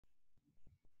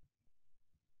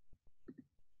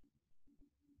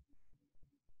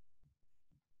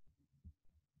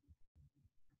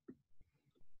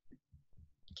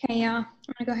Okay, y'all, I'm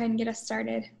gonna go ahead and get us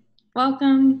started.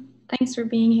 Welcome. Thanks for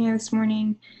being here this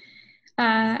morning.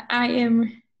 I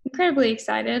am incredibly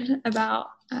excited about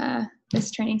this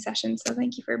training session, so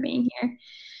thank you for being here.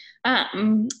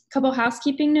 Couple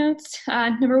housekeeping notes.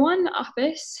 Number one, the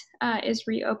office is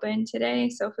reopened today,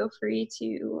 so feel free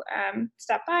to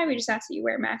stop by. We just ask that you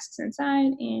wear masks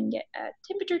inside and get a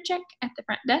temperature check at the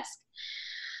front desk.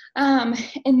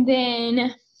 And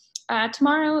then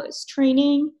tomorrow's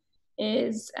training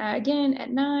is again at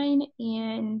 9,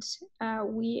 and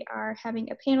we are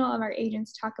having a panel of our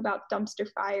agents talk about dumpster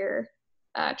fire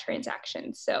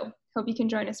transactions. So hope you can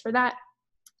join us for that.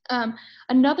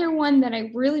 Another one that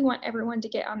I really want everyone to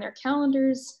get on their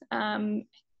calendars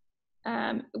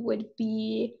would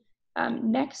be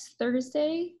next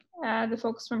Thursday. The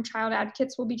folks from Child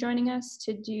Advocates will be joining us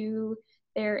to do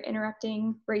their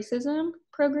Interrupting Racism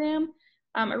program.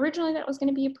 Originally that was going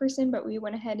to be in person, but we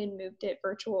went ahead and moved it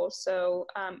virtual. So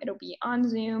it'll be on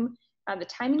Zoom. The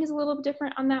timing is a little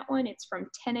different on that one. It's from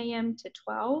 10 a.m. to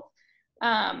 12.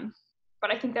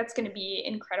 But I think that's going to be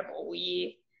incredible.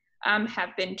 We have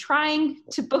been trying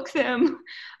to book them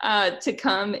to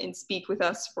come and speak with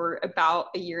us for about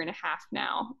a year and a half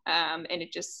now. And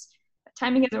it just,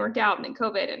 timing hasn't worked out, and then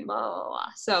COVID and blah, blah, blah.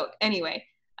 So anyway,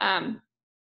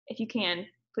 if you can,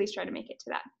 please try to make it to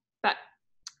that. But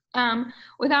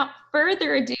without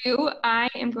further ado, I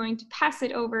am going to pass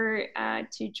it over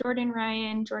to Jordan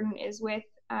Ryan. Jordan is with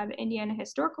the Indiana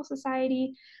Historical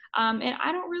Society, and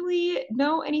I don't really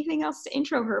know anything else to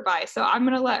intro her by, so I'm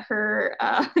going to let her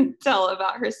tell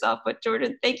about herself. But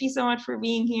Jordan, thank you so much for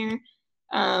being here.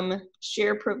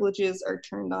 Share privileges are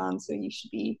turned on, so you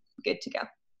should be good to go.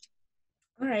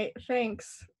 All right,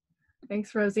 thanks.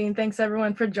 Thanks, Rosie, and thanks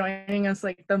everyone for joining us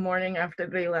like the morning after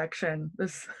the election.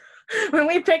 When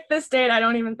we picked this date, I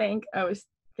don't even think I was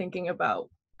thinking about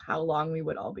how long we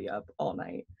would all be up all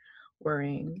night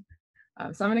worrying.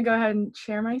 So I'm going to go ahead and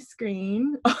share my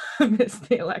screen. I missed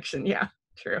the election. Yeah,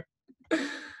 true.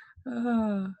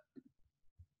 All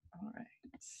right.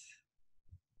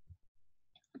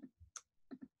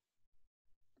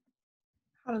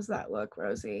 How does that look,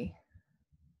 Rosie?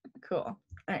 Cool.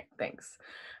 All right, thanks.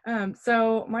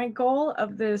 So my goal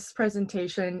of this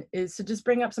presentation is to just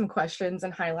bring up some questions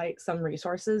and highlight some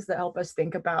resources that help us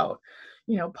think about,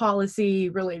 policy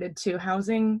related to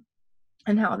housing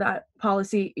and how that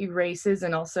policy erases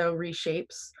and also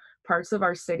reshapes parts of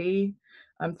our city.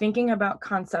 Thinking about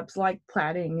concepts like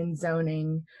platting and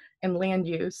zoning and land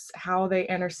use, how they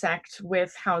intersect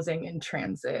with housing and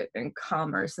transit and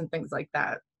commerce and things like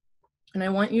that. And I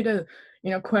want you to,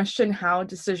 question how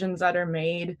decisions that are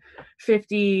made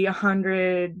 50,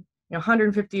 100,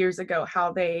 150 years ago,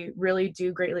 how they really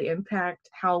do greatly impact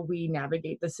how we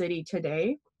navigate the city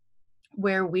today,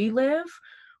 where we live,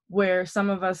 where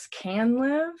some of us can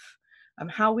live,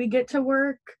 how we get to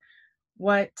work,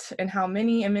 what and how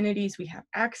many amenities we have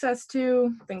access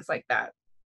to, things like that.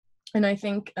 And I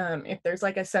think if there's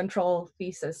like a central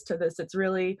thesis to this, it's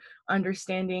really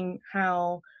understanding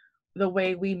how the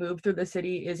way we move through the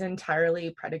city is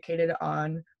entirely predicated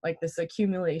on like this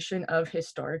accumulation of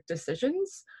historic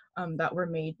decisions that were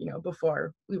made,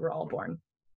 before we were all born.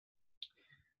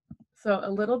 So a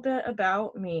little bit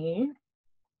about me.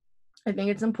 I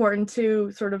think it's important to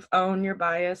sort of own your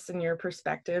bias and your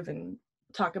perspective and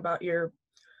talk about your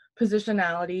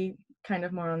positionality kind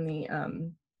of more on the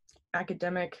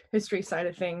academic history side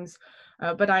of things.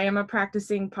 But I am a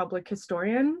practicing public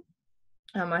historian.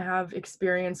 I have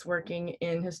experience working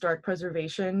in historic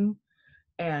preservation,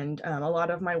 and a lot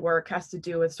of my work has to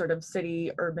do with sort of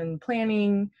city urban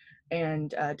planning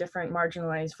and different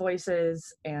marginalized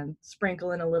voices, and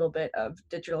sprinkle in a little bit of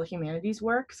digital humanities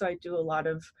work. So I do a lot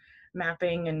of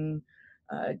mapping and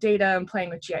data and playing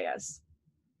with GIS.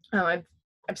 I've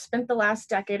spent the last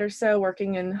decade or so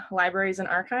working in libraries and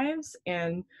archives,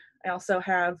 and I also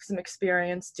have some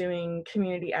experience doing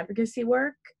community advocacy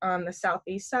work on the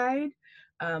Southeast side.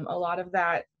 A lot of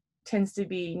that tends to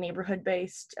be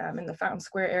neighborhood-based in the Fountain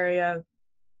Square area.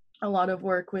 A lot of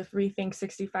work with Rethink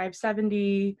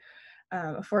 6570,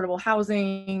 affordable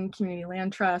housing, community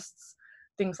land trusts,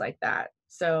 things like that.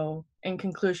 So in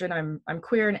conclusion, I'm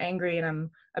queer and angry, and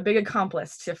I'm a big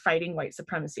accomplice to fighting white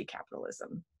supremacy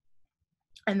capitalism.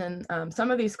 And then some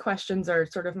of these questions are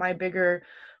sort of my bigger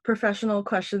professional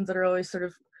questions that are always sort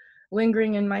of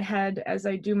lingering in my head as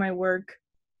I do my work.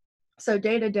 So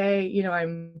day to day,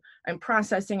 I'm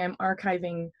processing, I'm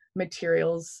archiving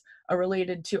materials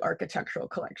related to architectural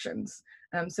collections.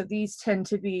 So these tend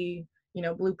to be,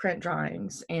 blueprint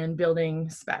drawings and building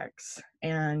specs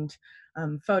and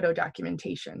photo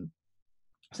documentation.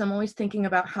 So I'm always thinking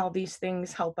about how these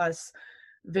things help us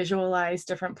visualize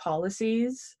different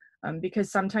policies,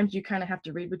 because sometimes you kind of have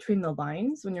to read between the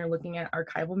lines when you're looking at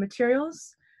archival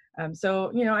materials.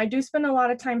 So, you know, I do spend a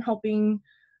lot of time helping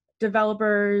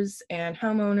developers and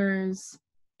homeowners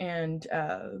and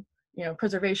you know,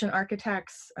 preservation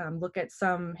architects look at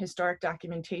some historic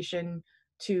documentation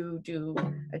to do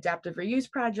adaptive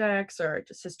reuse projects or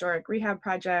just historic rehab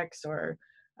projects, or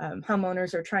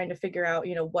homeowners are trying to figure out,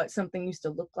 you know, what something used to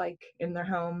look like in their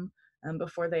home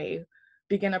before they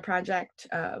begin a project.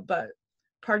 But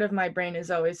part of my brain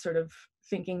is always sort of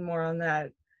thinking more on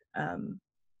that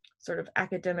sort of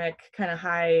academic kind of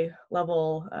high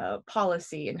level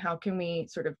policy, and how can we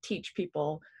sort of teach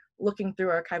people looking through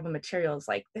archival materials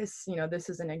like this, you know, this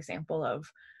is an example of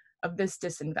this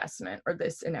disinvestment or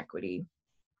this inequity.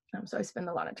 So I spend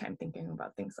a lot of time thinking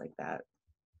about things like that.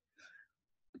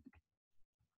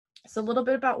 So a little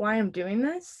bit about why I'm doing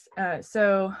this.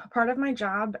 So part of my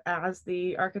job as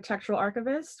the architectural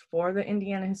archivist for the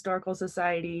Indiana Historical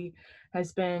Society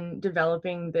has been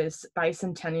developing this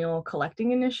bicentennial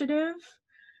collecting initiative.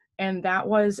 And that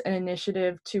was an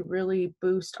initiative to really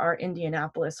boost our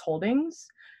Indianapolis holdings.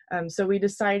 So we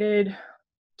decided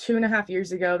 2.5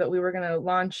 years ago that we were going to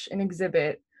launch an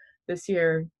exhibit this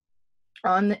year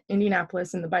on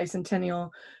Indianapolis in the bicentennial,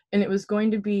 and it was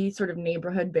going to be sort of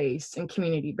neighborhood based and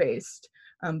community based,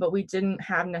 but we didn't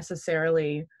have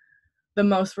necessarily the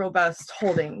most robust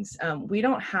holdings. We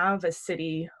don't have a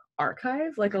city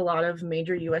archive like a lot of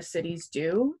major US cities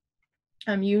do.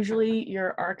 Usually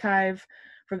your archive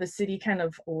for the city kind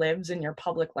of lives in your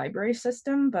public library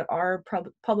system, but our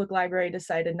public library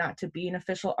decided not to be an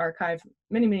official archive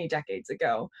many, many decades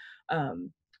ago.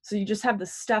 So you just have the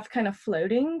stuff kind of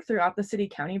floating throughout the city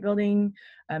county building.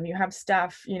 You have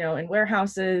stuff, you know, in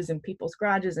warehouses and people's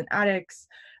garages and attics.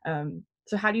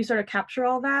 So how do you sort of capture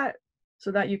all that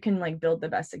so that you can like build the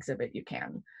best exhibit you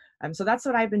can? So that's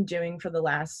what I've been doing for the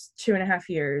last 2.5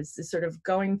 years, is sort of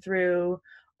going through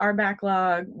our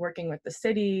backlog, working with the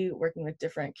city, working with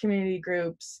different community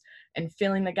groups, and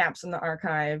filling the gaps in the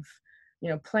archive, you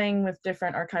know, playing with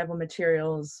different archival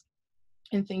materials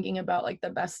and thinking about like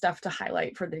the best stuff to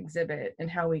highlight for the exhibit and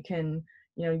how we can,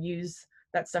 you know, use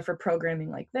that stuff for programming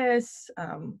like this,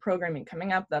 programming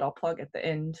coming up that I'll plug at the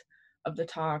end of the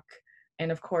talk.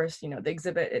 And of course, you know, the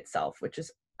exhibit itself, which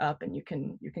is up, and you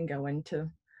can go into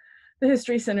the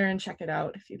History Center and check it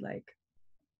out if you'd like.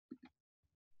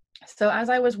 So as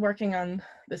I was working on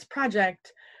this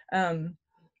project, you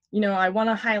know, I want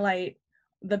to highlight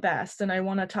the best and I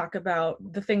want to talk about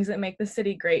the things that make the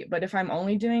city great. But if I'm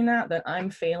only doing that, then I'm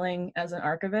failing as an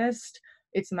archivist.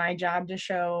 It's my job to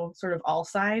show sort of all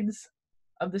sides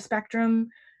of the spectrum,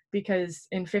 because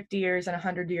in 50 years and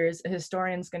 100 years, a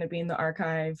historian's going to be in the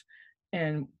archive,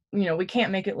 and, you know, we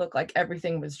can't make it look like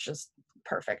everything was just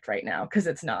perfect right now, because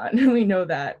it's not. We know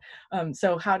that.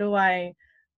 So how do I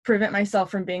prevent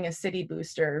myself from being a city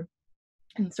booster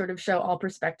and sort of show all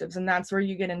perspectives? And that's where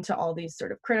you get into all these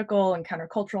sort of critical and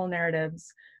countercultural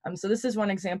narratives. So this is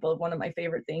one example of one of my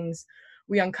favorite things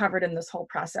we uncovered in this whole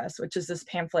process, which is this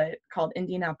pamphlet called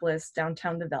Indianapolis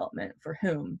Downtown Development for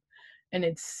Whom? And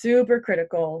it's super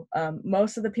critical.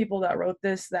 Most of the people that wrote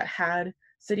this that had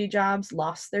city jobs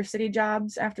lost their city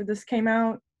jobs after this came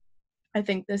out. I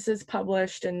think this is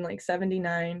published in like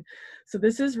 79. So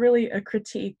this is really a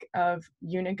critique of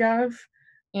Unigov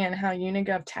and how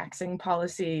Unigov taxing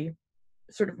policy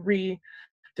sort of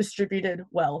redistributed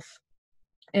wealth.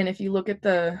 And if you look at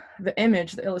the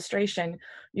image, the illustration,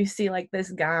 you see like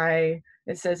this guy,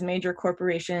 it says major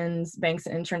corporations, banks,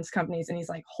 and insurance companies, and he's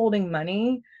like holding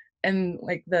money, and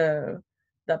like the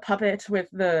puppet with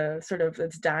the sort of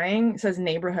that's dying says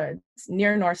neighborhoods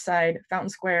near North Side, Fountain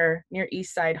Square, near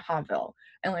East Side, Hawville.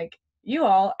 And like, you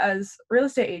all as real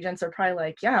estate agents are probably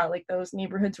like, yeah, like those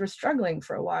neighborhoods were struggling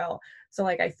for a while. So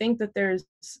like, I think that there's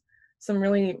some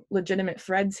really legitimate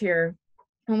threads here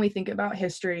when we think about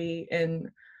history and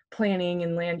planning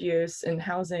and land use and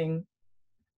housing.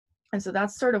 And so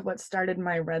that's sort of what started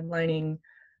my redlining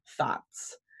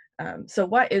thoughts. So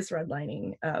what is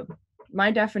redlining? My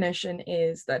definition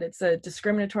is that it's a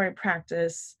discriminatory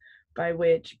practice by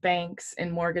which banks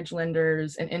and mortgage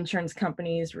lenders and insurance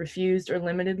companies refused or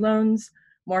limited loans,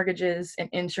 mortgages, and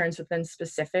insurance within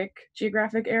specific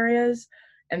geographic areas.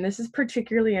 And this is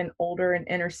particularly in older and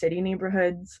inner city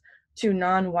neighborhoods to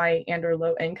non-white and or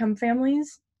low income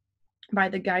families by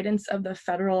the guidance of the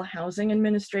Federal Housing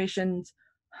Administration's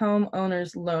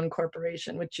Homeowners Loan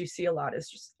Corporation, which you see a lot as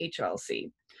just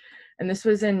HLC. And this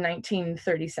was in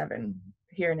 1937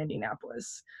 here in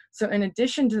Indianapolis. So in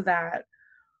addition to that,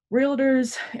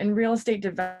 realtors and real estate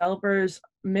developers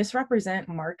misrepresent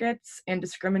markets and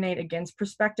discriminate against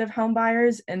prospective home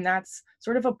buyers, and that's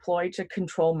sort of a ploy to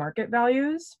control market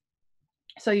values.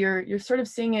 So you're sort of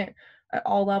seeing it at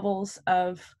all levels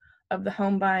of the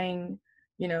home buying,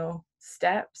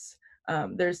 steps.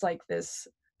 There's like this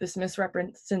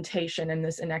misrepresentation and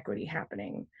this inequity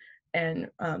happening, and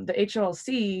the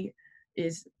HLC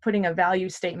is putting a value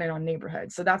statement on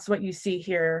neighborhoods. So that's what you see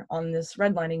here on this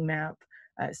redlining map.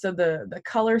 So the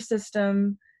color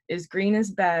system is green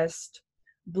is best,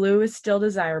 blue is still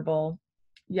desirable,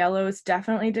 yellow is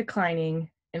definitely declining,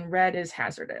 and red is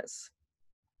hazardous.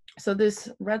 So this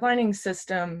redlining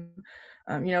system,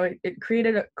 it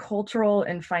created a cultural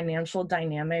and financial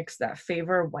dynamics that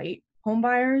favor white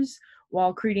homebuyers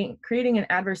while creating an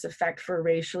adverse effect for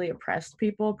racially oppressed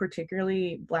people,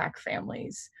 particularly Black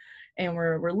families. And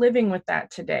we're living with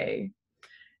that today.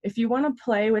 If you want to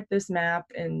play with this map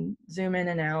and zoom in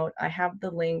and out, I have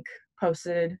the link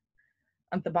posted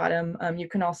at the bottom. You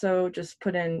can also just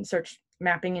put in search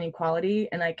mapping inequality,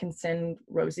 and I can send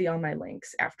Rosie all my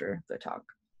links after the talk.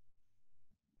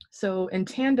 So in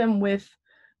tandem with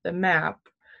the map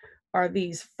are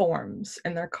these forms,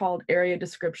 and they're called area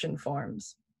description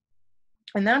forms.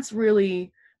 And that's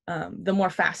really the more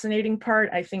fascinating part.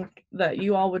 I think that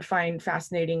you all would find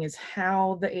fascinating is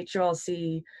how the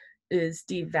HOLC is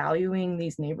devaluing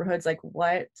these neighborhoods. Like,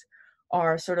 what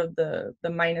are sort of the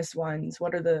minus ones?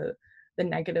 What are the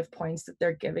negative points that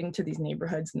they're giving to these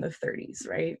neighborhoods in the 30s,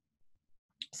 right?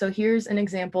 So here's an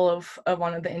example of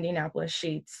one of the Indianapolis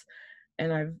sheets,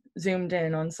 and I've zoomed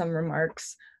in on some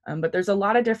remarks, but there's a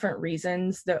lot of different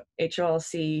reasons that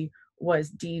HOLC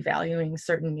was devaluing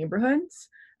certain neighborhoods.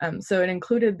 So it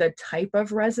included the type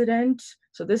of resident.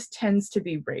 So this tends to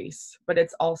be race, but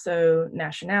it's also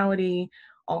nationality,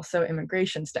 also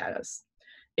immigration status.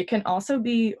 It can also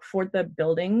be for the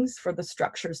buildings, for the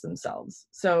structures themselves.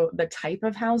 So the type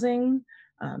of housing,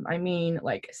 I mean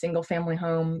like single family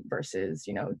home versus,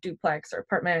 duplex or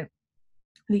apartment,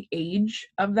 the age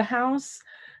of the house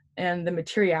and the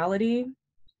materiality.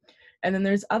 And then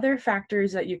there's other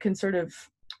factors that you can sort of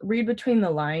read between the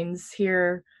lines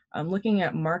here, looking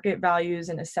at market values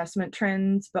and assessment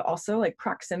trends, but also like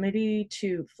proximity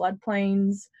to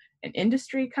floodplains and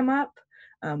industry come up.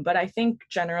 But I think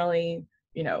generally,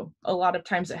 a lot of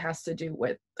times it has to do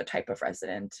with the type of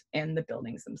resident and the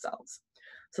buildings themselves.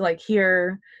 So like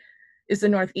here is the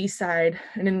northeast side,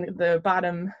 and in the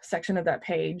bottom section of that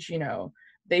page,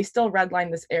 they still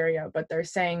redline this area, but they're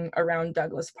saying around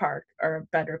Douglas Park are a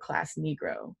better class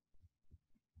Negro.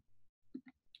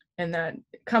 And that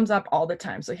comes up all the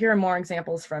time. So here are more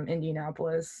examples from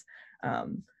Indianapolis.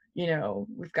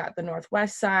 We've got the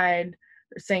northwest side.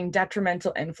 They're saying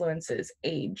detrimental influences,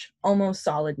 age, almost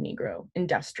solid Negro,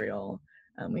 industrial.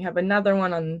 We have another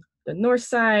one on the north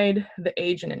side, the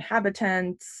age and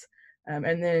inhabitants,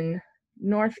 and then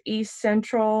northeast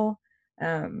central.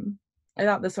 I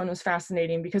thought this one was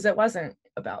fascinating because it wasn't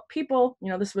about people.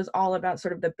 This was all about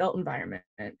sort of the built environment,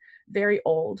 very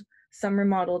old, some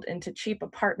remodeled into cheap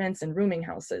apartments and rooming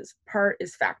houses. Part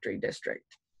is factory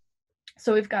district.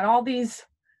 So we've got all these,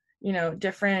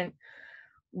 different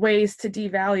ways to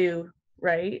devalue,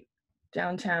 right,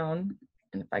 downtown.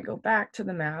 And if I go back to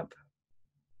the map,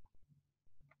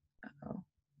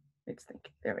 it's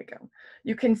thinking, there we go.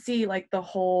 You can see like the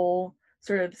whole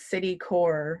sort of city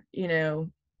core,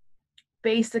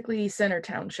 basically center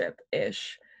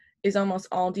township-ish is almost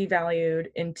all devalued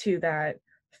into that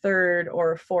third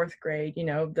or fourth grade,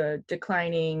 the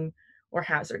declining or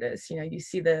hazardous. You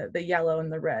see the yellow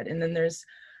and the red, and then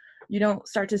you don't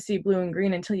start to see blue and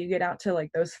green until you get out to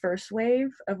like those first wave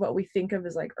of what we think of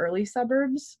as like early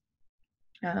suburbs,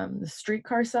 the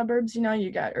streetcar suburbs.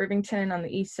 You got Irvington on the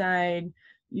east side.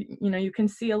 You can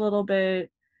see a little bit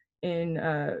in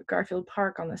Garfield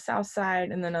Park on the south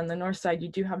side, and then on the north side you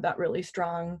do have that really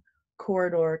strong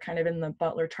corridor kind of in the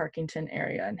Butler Tarkington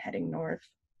area and heading north.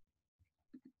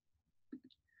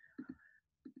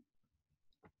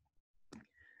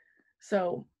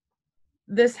 So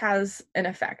this has an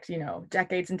effect,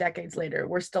 decades and decades later,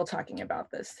 we're still talking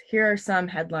about this. Here are some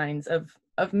headlines of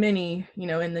many,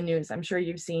 in the news. I'm sure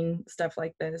you've seen stuff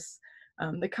like this.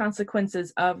 The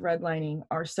consequences of redlining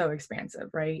are so expansive,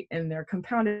 right? And they're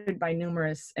compounded by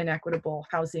numerous inequitable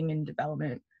housing and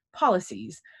development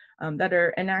policies that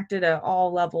are enacted at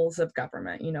all levels of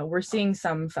government. We're seeing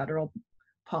some federal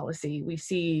policy. We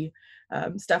see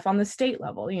stuff on the state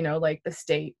level, like the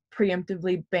state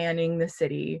preemptively banning the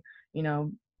city,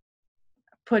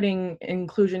 putting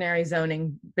inclusionary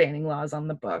zoning banning laws on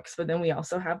the books, but then we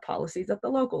also have policies at the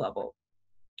local level.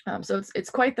 So it's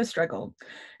quite the struggle.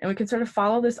 And we can sort of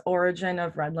follow this origin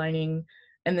of redlining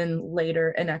and then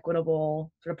later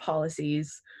inequitable sort of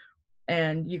policies.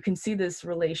 And you can see this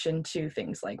relation to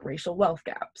things like racial wealth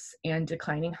gaps and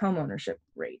declining homeownership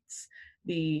rates,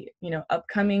 the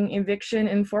upcoming eviction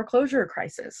and foreclosure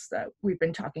crisis that we've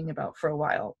been talking about for a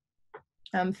while.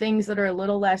 Things that are a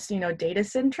little less, data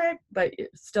centric, but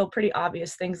still pretty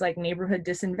obvious, things like neighborhood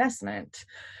disinvestment,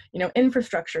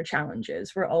 infrastructure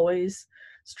challenges. We're always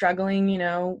struggling,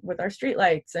 with our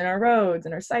streetlights and our roads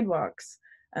and our sidewalks.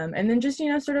 And then just,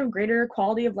 sort of greater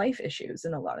quality of life issues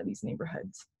in a lot of these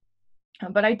neighborhoods.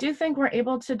 But I do think we're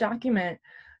able to document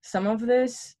some of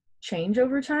this change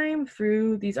over time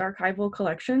through these archival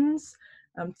collections,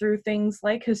 through things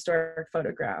like historic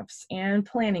photographs and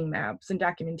planning maps and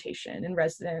documentation and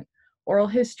resident oral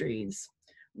histories,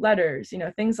 letters,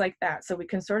 things like that. So we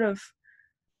can sort of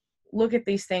look at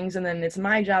these things, and then it's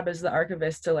my job as the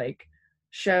archivist to like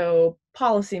show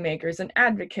policymakers and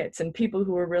advocates and people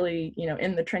who are really,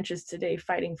 in the trenches today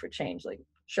fighting for change, like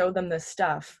show them this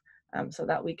stuff, so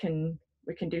that we can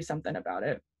do something about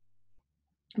it.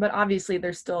 But obviously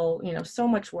there's still, so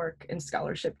much work and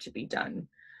scholarship to be done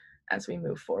as we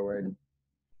move forward.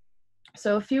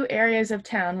 So a few areas of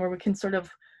town where we can sort of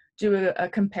do a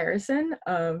comparison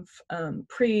of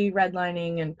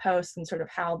pre-redlining and post, and sort of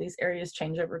how these areas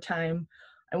change over time.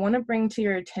 I want to bring to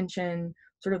your attention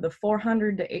sort of the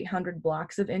 400 to 800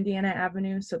 blocks of Indiana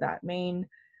Avenue, so that main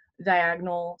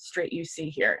diagonal straight you see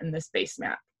here in this base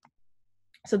map.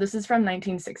 So this is from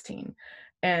 1916,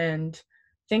 and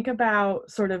think about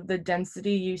sort of the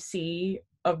density you see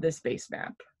of this base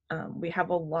map. We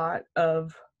have a lot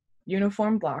of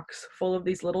uniform blocks full of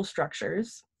these little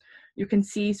structures. You can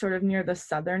see sort of near the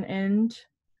southern end,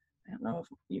 I don't know if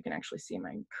you can actually see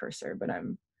my cursor, but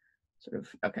I'm sort of,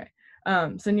 okay.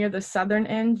 So near the southern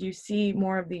end, you see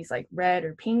more of these like red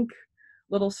or pink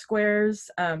little squares.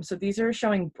 So these are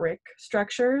showing brick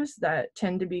structures that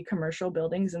tend to be commercial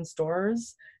buildings and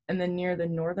stores. And then near the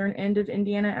northern end of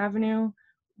Indiana Avenue,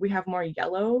 we have more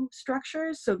yellow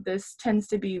structures. So this tends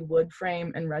to be wood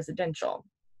frame and residential.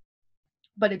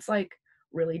 But it's like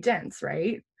really dense,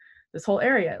 right? This whole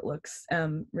area, it looks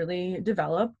really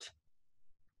developed.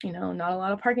 Not a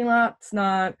lot of parking lots,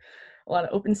 not a lot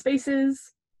of open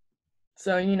spaces.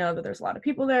 So that there's a lot of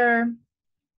people there.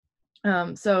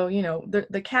 So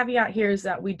the caveat here is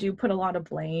that we do put a lot of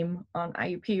blame on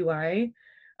IUPUI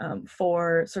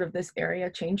for sort of this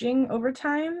area changing over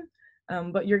time.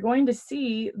 But you're going to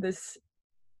see this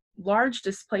large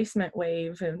displacement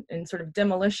wave and sort of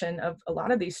demolition of a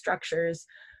lot of these structures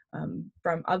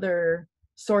from other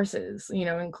sources,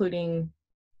 including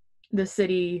the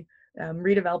city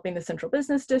redeveloping the central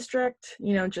business district,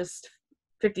 just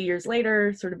 50 years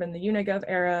later, sort of in the UNIGOV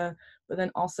era, but then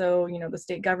also, the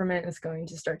state government is going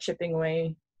to start chipping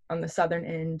away on the southern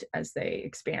end as they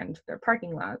expand their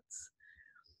parking lots.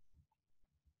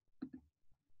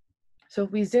 So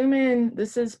if we zoom in,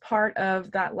 this is part of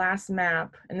that last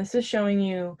map, and this is showing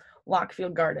you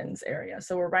Lockfield Gardens area.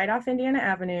 So we're right off Indiana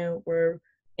Avenue. We're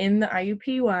in the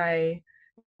IUPUI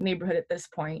neighborhood at this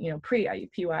point,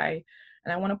 pre-IUPUI.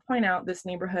 And I want to point out this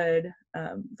neighborhood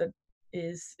that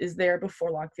is there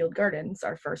before Lockfield Gardens,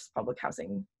 our first public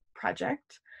housing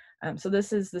project. So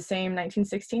this is the same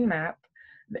 1916 map.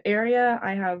 The area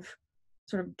I have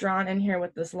sort of drawn in here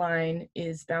with this line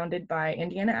is bounded by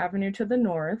Indiana Avenue to the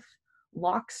north,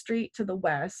 Locke Street to the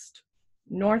west,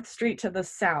 North Street to the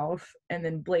south, and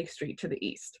then Blake Street to the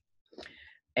east.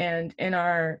 And in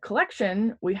our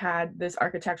collection, we had this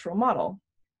architectural model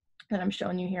that I'm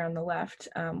showing you here on the left,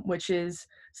 which is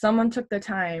someone took the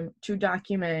time to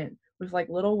document with like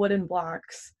little wooden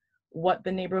blocks what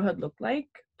the neighborhood looked like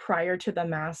prior to the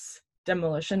mass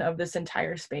demolition of this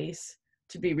entire space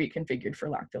to be reconfigured for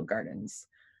Lockfield Gardens,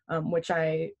 which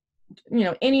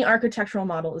any architectural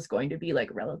model is going to be like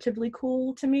relatively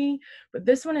cool to me, but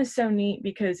this one is so neat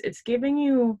because it's giving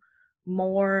you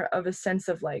more of a sense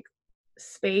of like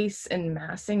space and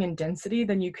massing and density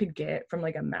than you could get from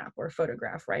like a map or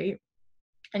photograph, right?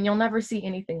 And you'll never see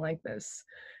anything like this.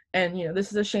 And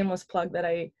this is a shameless plug that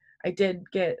I did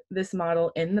get this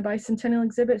model in the bicentennial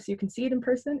exhibit, so you can see it in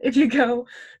person if you go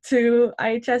to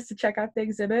IHS to check out the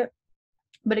exhibit.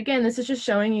 But again, this is just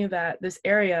showing you that this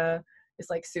area is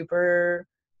like super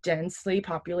densely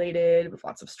populated with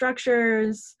lots of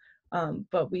structures,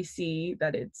 but we see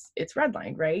that it's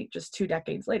redlined, right? Just 2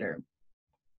 decades later.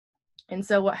 And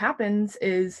so what happens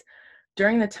is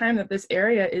during the time that this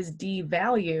area is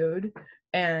devalued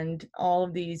and all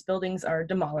of these buildings are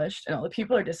demolished and all the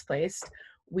people are displaced,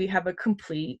 we have a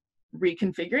complete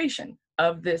reconfiguration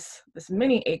of this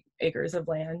many acres of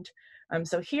land.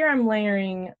 So here I'm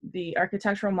layering the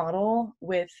architectural model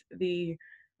with the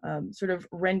sort of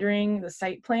rendering the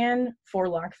site plan for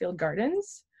Lockfield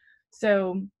Gardens.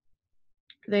 So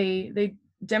they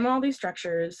demo all these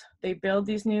structures, they build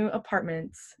these new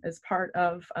apartments as part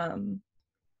of,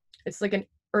 it's like an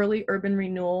early urban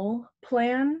renewal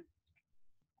plan.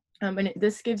 And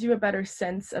this gives you a better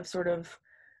sense of sort of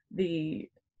the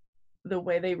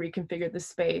way they reconfigured the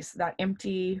space. That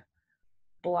empty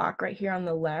block right here on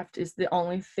the left is the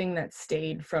only thing that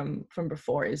stayed from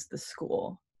before, is the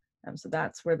school. So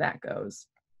that's where that goes.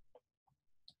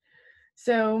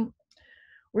 So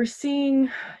we're seeing,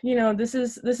 this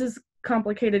is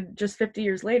complicated just 50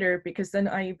 years later, because then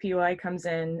IUPUI comes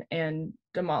in and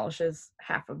demolishes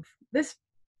half of this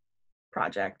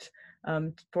project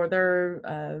for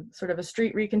their sort of a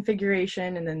street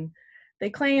reconfiguration. And then they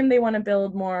claim they want to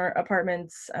build more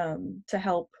apartments to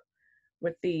help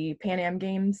with the Pan Am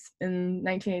Games in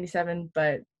 1987,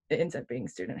 but it ends up being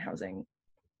student housing.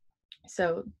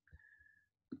 So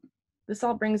this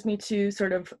all brings me to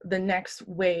sort of the next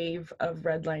wave of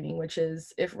redlining, which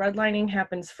is, if redlining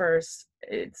happens first,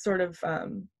 it's sort of,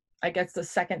 I guess the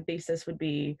second thesis would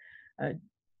be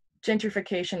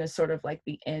gentrification is sort of like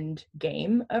the end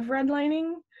game of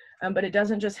redlining, but it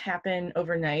doesn't just happen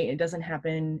overnight. It doesn't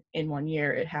happen in 1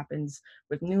 year. It happens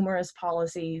with numerous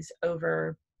policies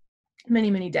over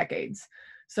many, many decades.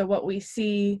 So what we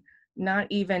see not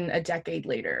even a decade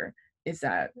later is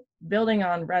that, building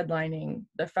on redlining,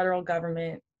 the federal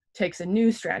government takes a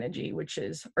new strategy, which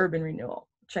is urban renewal,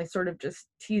 which I sort of just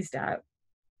teased at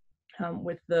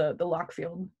with the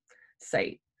Lockfield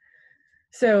site.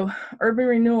 So urban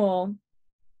renewal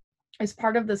is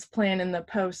part of this plan in the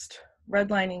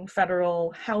post-redlining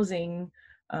federal housing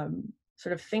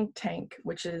sort of think tank,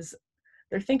 which is,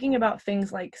 they're thinking about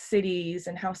things like cities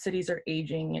and how cities are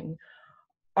aging, and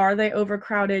are they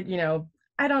overcrowded?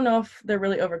 I don't know if they're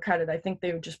really overcrowded. I think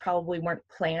they just probably weren't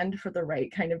planned for the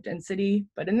right kind of density,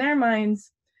 but in their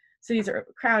minds, cities are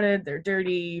overcrowded, they're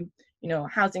dirty,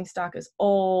 housing stock is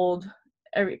old,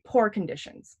 poor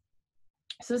conditions.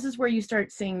 So this is where you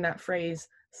start seeing that phrase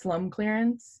slum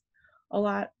clearance a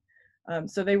lot.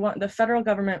 So the federal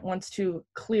government wants to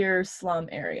clear slum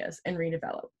areas and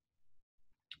redevelop.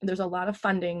 There's a lot of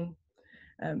funding.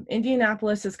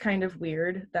 Indianapolis is kind of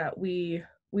weird that we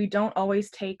don't always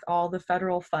take all the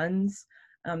federal funds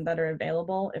that are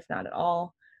available, if not at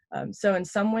all. So in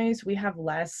some ways, we have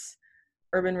less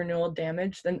urban renewal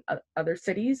damage than other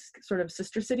cities, sort of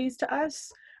sister cities to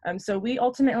us. So we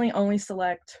ultimately only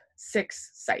select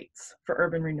 6 sites for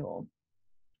urban renewal.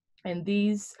 And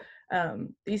these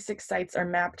 6 sites are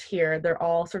mapped here. They're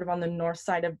all sort of on the north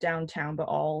side of downtown, but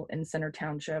all in Center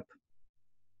Township.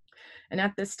 And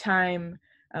at this time,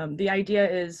 the idea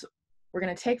is, we're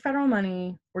going to take federal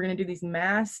money, we're going to do these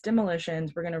mass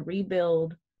demolitions, we're going to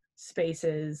rebuild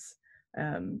spaces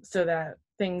so that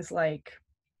things like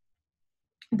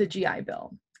the GI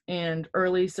Bill and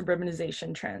early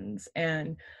suburbanization trends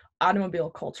and automobile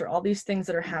culture, all these things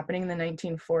that are happening in the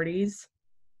 1940s,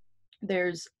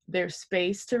 there's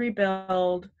space to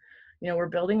rebuild. We're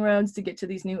building roads to get to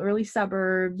these new early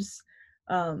suburbs.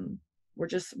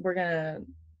 We're gonna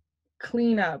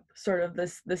clean up sort of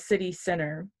the city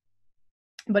center,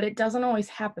 but it doesn't always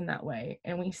happen that way.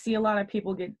 And we see a lot of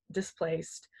people get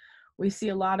displaced. We see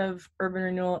a lot of urban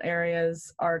renewal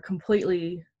areas are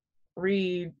completely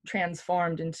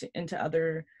transformed into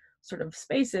other sort of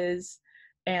spaces.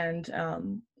 And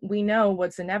we know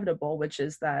what's inevitable, which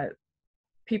is that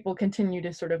people continue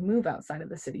to sort of move outside of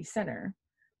the city center.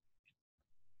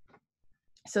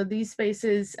 So these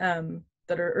spaces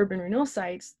that are urban renewal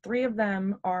sites, 3 of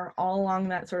them are all along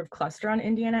that sort of cluster on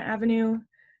Indiana Avenue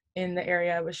in the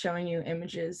area I was showing you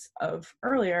images of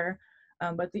earlier.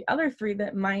 But the other 3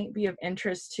 that might be of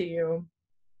interest to you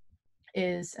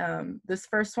is this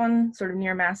first one, sort of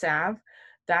near Mass Ave.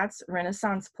 That's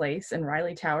Renaissance Place and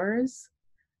Riley Towers.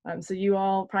 So you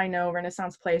all probably know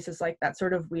Renaissance Place is like that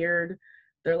sort of weird,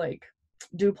 they're like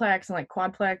duplex and like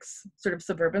quadplex sort of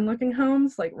suburban looking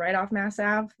homes, like right off Mass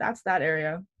Ave. That's that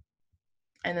area.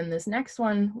 And then this next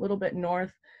one, a little bit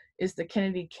north, is the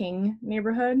Kennedy King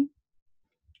neighborhood,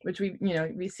 which we've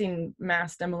seen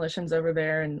mass demolitions over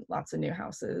there and lots of new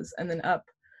houses. And then up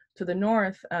to the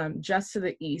north, just to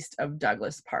the east of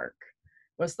Douglas Park,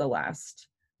 was the last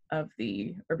of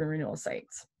the urban renewal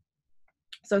sites.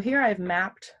 So here I've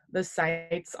mapped the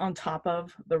sites on top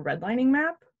of the redlining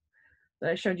map that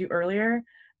I showed you earlier,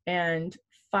 and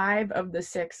 5 of the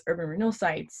 6 urban renewal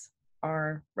sites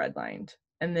are redlined.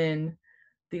 And then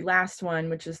the last one,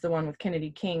 which is the one with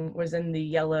Kennedy King, was in the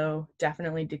yellow,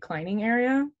 definitely declining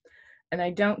area. And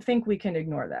I don't think we can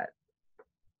ignore that.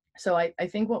 So I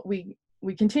think what we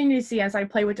we continue to see as I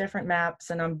play with different maps,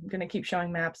 and I'm going to keep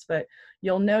showing maps, but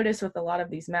you'll notice with a lot of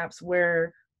these maps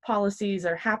where policies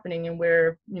are happening and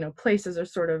where, places are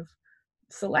sort of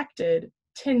selected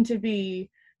tend to be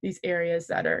these areas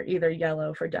that are either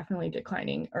yellow for definitely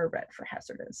declining or red for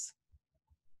hazardous.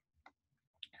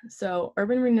 So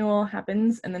urban renewal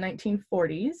happens in the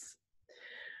 1940s.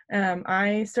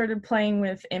 I started playing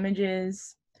with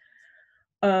images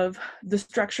of the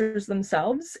structures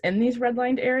themselves in these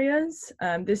redlined areas.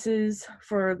 This is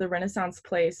for the Renaissance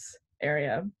Place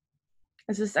area.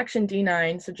 This is section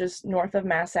D9, so just north of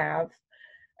Mass Ave.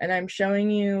 And I'm showing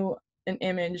you an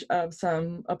image of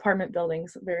some apartment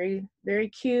buildings, very, very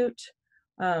cute,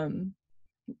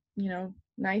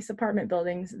 nice apartment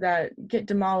buildings that get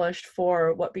demolished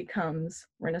for what becomes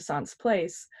Renaissance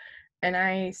Place. And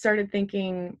I started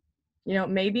thinking,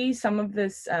 maybe some of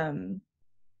this,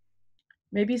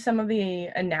 maybe some of the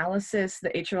analysis the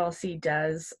HOLC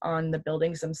does on the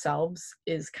buildings themselves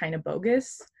is kind of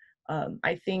bogus.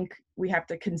 I think we have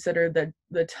to consider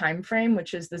the time frame,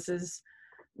 which is this is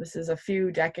a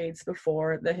few decades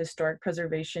before the historic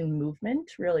preservation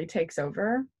movement really takes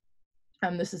over.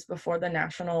 This is before the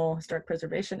National Historic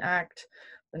Preservation Act,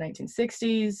 the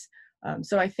 1960s.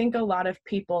 So I think a lot of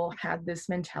people had this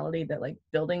mentality that like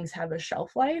buildings have a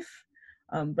shelf life.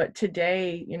 But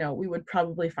today, we would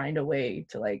probably find a way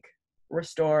to like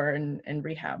restore and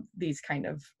rehab these kind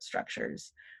of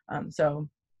structures. So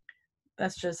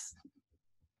that's just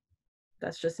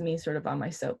me sort of on my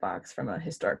soapbox from a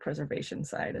historic preservation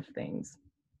side of things.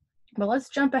 But let's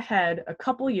jump ahead a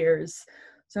couple years.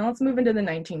 So let's move into the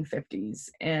 1950s.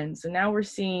 And so now we're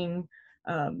seeing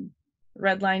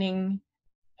redlining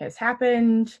has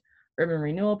happened, urban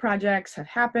renewal projects have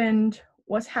happened.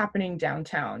 What's happening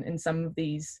downtown in some of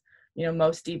these,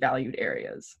 most devalued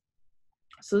areas?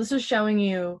 So this is showing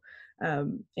you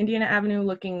Indiana Avenue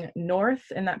looking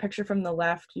north. In that picture from the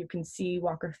left, you can see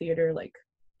Walker Theater, like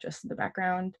just in the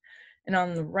background. And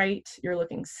on the right, you're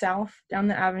looking south down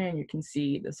the avenue and you can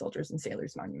see the Soldiers and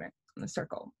Sailors Monument in the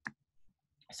circle.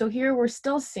 So here we're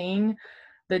still seeing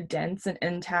the dense and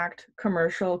intact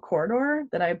commercial corridor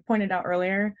that I pointed out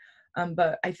earlier,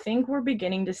 but I think we're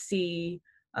beginning to see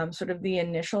sort of the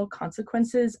initial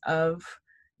consequences of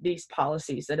these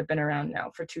policies that have been around now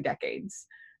for 2 decades.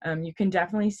 You can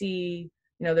definitely see,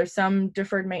 there's some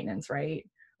deferred maintenance, right?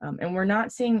 And we're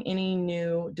not seeing any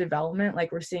new development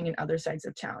like we're seeing in other sides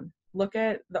of town. Look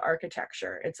at the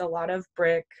architecture. It's a lot of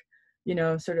brick,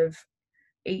 sort of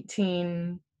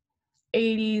 1880s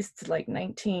to like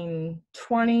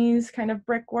 1920s kind of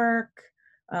brickwork.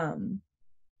 We're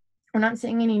not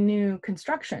seeing any new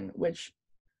construction, which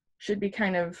should be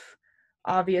kind of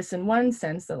obvious in one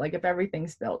sense that like if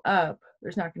everything's built up,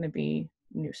 there's not going to be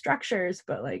new structures,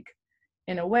 but like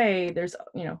in a way there's,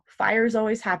 fires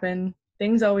always happen,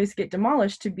 things always get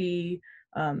demolished to be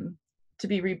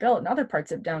rebuilt in other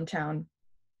parts of downtown.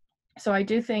 So I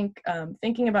do think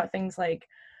thinking about things like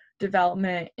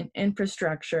development and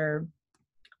infrastructure,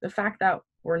 the fact that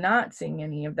we're not seeing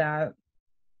any of that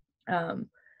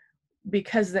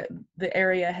because the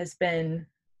area has been,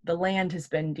 the land has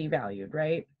been devalued,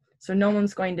 right? So no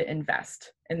one's going to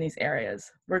invest in these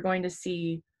areas. We're going to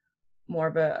see more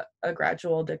of a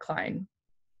gradual decline.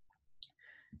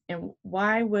 And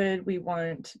why would we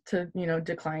want to,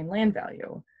 decline land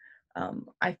value?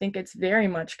 I think it's very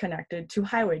much connected to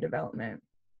highway development.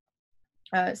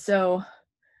 So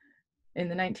in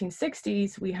the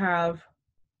 1960s, we have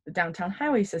the downtown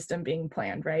highway system being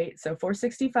planned, right? So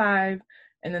 465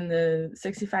 and then the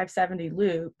 6570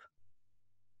 loop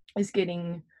is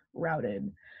getting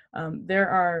routed. There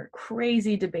are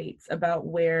crazy debates about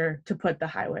where to put the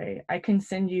highway. I can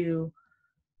send you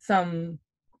some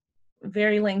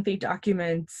very lengthy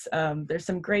documents. There's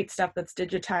some great stuff that's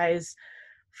digitized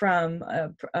from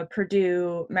a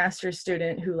Purdue master's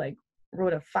student who like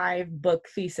wrote a 5-book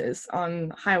thesis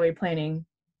on highway planning.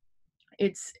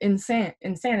 It's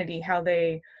insanity how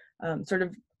they sort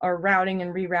of are routing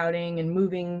and rerouting and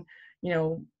moving,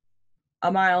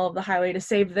 a mile of the highway to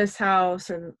save this house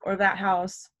or that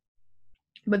house.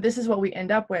 But this is what we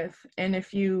end up with. And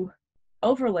if you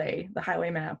overlay the highway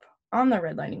map on the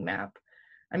redlining map,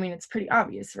 I mean, it's pretty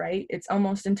obvious, right? It's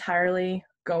almost entirely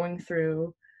going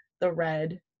through the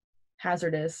red,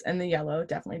 hazardous, and the yellow,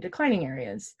 definitely declining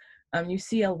areas. You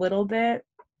see a little bit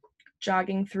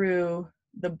jogging through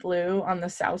the blue on the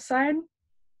south side,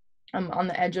 on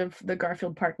the edge of the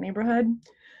Garfield Park neighborhood.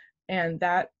 And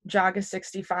that jog of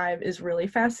 65 is really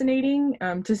fascinating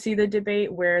to see the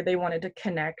debate where they wanted to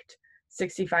connect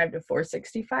 65 to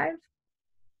 465.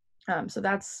 So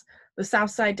that's, the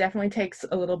south side definitely takes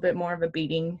a little bit more of a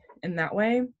beating in that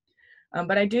way.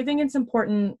 But I do think it's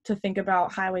important to think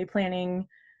about highway planning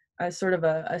as sort of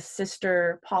a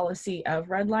sister policy of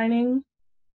redlining.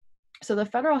 So the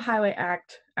Federal Highway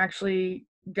Act actually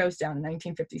goes down in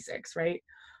 1956, right?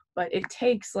 But it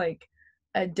takes like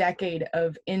a decade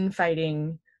of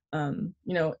infighting,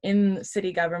 in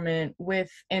city government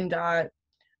with NDOT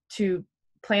to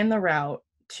plan the route,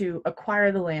 to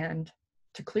acquire the land,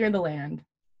 to clear the land,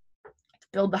 to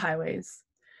build the highways.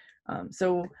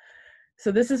 So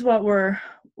this is what we're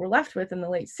left with in the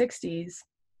late 60s.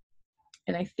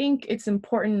 And I think it's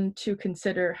important to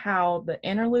consider how the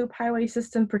inner loop highway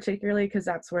system, particularly because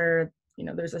that's where,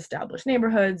 there's established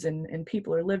neighborhoods and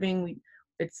people are living.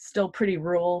 It's still pretty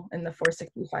rural in the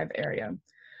 465 area.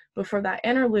 But for that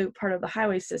inner loop part of the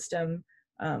highway system,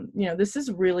 this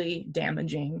is really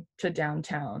damaging to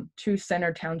downtown, to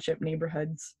center township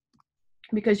neighborhoods,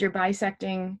 because you're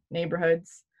bisecting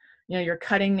neighborhoods, you're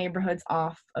cutting neighborhoods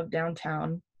off of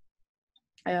downtown.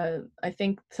 I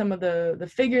think some of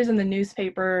the figures in the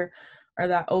newspaper are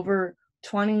that over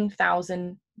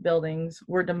 20,000 buildings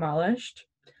were demolished,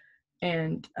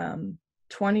 and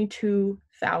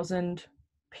 22,000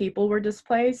 people were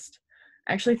displaced.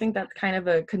 I actually think that's kind of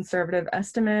a conservative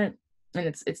estimate, and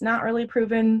it's not really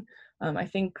proven. I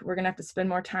think we're gonna have to spend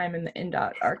more time in the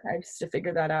NDOT archives to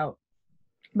figure that out.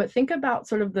 But think about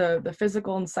sort of the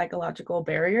physical and psychological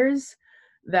barriers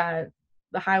that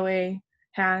the highway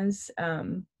has.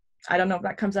 I don't know if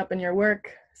that comes up in your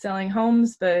work selling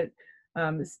homes, but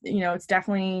it's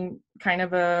definitely kind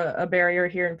of a barrier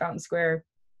here in Fountain Square.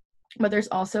 But there's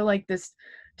also like this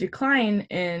decline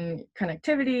in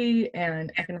connectivity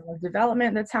and economic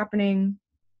development that's happening.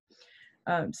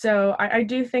 So I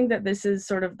do think that this is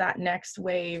sort of that next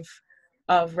wave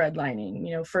of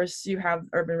redlining. First you have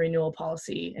urban renewal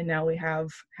policy, and now we have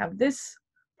this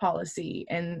policy,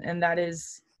 and that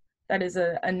is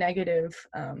a negative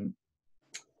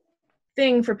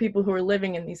thing for people who are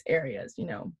living in these areas.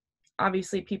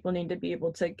 Obviously people need to be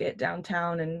able to get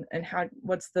downtown, and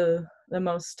what's the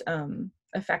most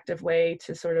effective way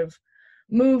to sort of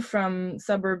move from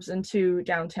suburbs into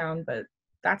downtown, but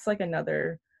that's like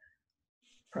another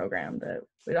program that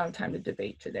we don't have time to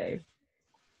debate today.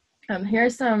 Here are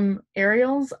some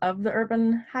aerials of the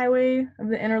urban highway of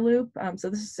the inner loop. So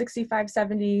this is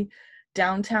 6570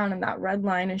 downtown, and that red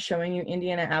line is showing you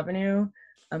Indiana Avenue,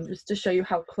 just to show you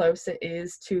how close it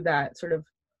is to that sort of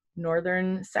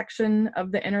northern section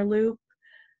of the inner loop.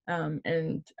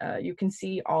 And you can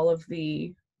see all of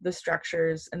the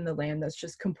structures and the land that's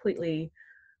just completely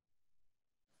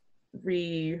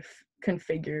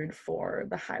reconfigured for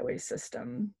the highway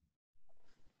system.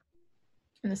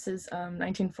 And this is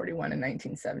 1941 and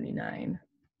 1979.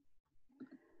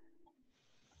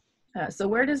 So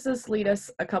where does this lead us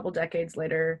a couple decades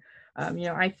later?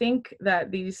 I think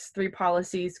that these three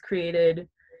policies created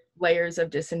layers of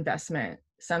disinvestment.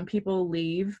 Some people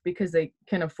leave because they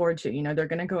can afford to. They're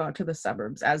going to go out to the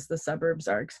suburbs as the suburbs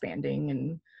are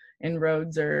expanding and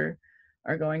roads are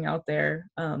going out there.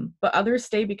 But others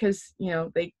stay because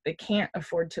they can't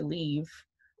afford to leave.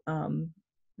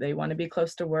 They want to be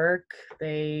close to work.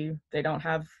 They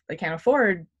can't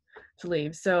afford to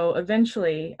leave. So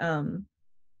eventually,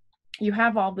 you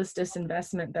have all this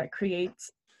disinvestment that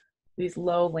creates these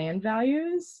low land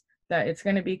values, that it's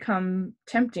going to become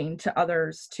tempting to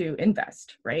others to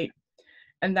invest, right?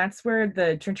 And that's where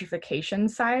the gentrification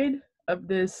side of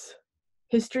this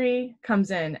history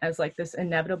comes in as like this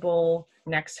inevitable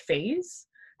next phase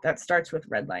that starts with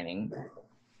redlining.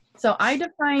 So I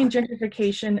define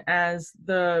gentrification as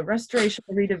the restoration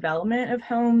or redevelopment of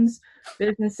homes,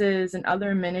 businesses, and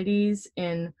other amenities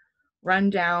in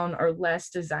rundown or less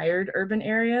desired urban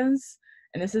areas.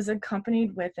 And this is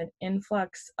accompanied with an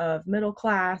influx of middle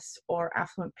class or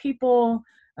affluent people,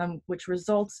 which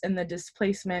results in the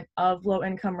displacement of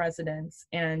low-income residents,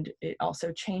 and it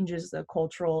also changes the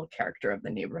cultural character of the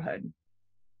neighborhood.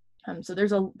 So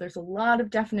there's a lot of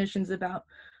definitions of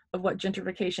what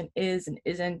gentrification is and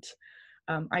isn't.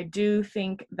 I do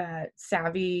think that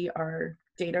Savvy, our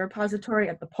data repository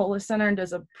at the Polis Center,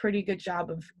 does a pretty good job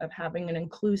of having an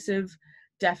inclusive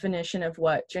definition of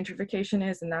what gentrification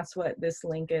is, and that's what this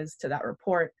link is to that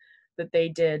report that they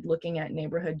did looking at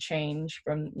neighborhood change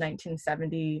from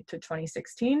 1970 to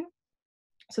 2016.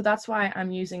 So that's why I'm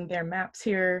using their maps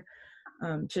here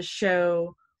to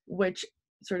show which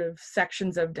sort of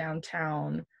sections of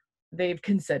downtown they've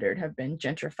considered have been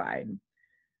gentrified.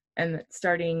 And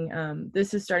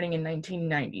this is starting in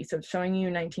 1990. So it's showing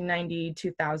you 1990,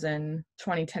 2000,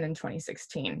 2010, and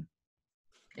 2016.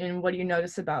 And what do you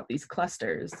notice about these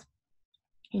clusters?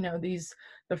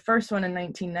 The first one in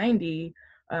 1990,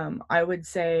 I would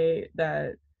say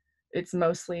that it's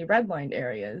mostly redlined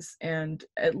areas, and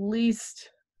at least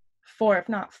 4, if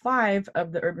not 5,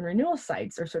 of the urban renewal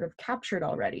sites are sort of captured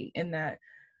already in that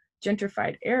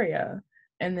gentrified area,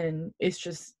 and then it's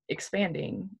just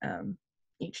expanding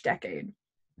each decade.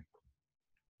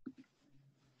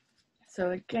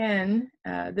 So again,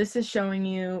 this is showing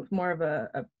you more of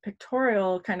a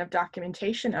pictorial kind of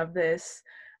documentation of this.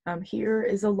 Here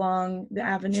is along the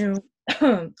avenue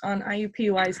on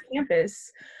IUPUI's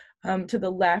campus. To the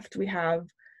left, we have,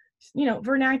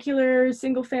 vernacular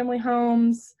single-family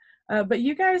homes, but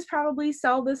you guys probably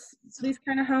sell these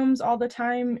kind of homes all the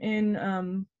time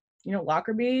in,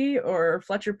 Lockerbie or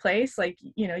Fletcher Place. Like,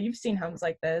 you've seen homes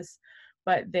like this,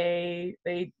 but they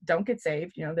don't get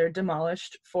saved. They're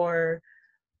demolished for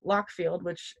Lockfield,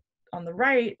 which on the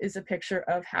right is a picture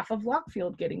of half of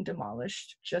Lockfield getting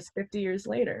demolished just 50 years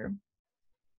later.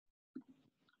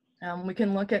 We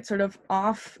can look at sort of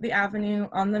off the avenue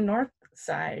on the north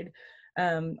side.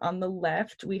 On the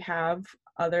left, we have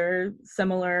other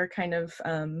similar kind of,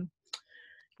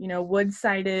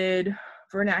 wood-sided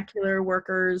vernacular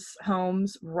workers'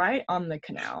 homes right on the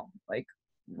canal, like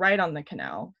right on the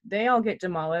canal. They all get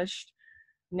demolished.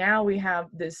 Now we have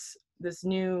this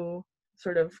new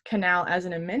sort of canal as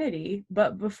an amenity,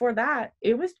 but before that,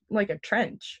 it was like a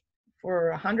trench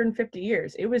for 150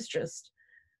 years. It was just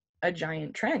a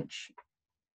giant trench.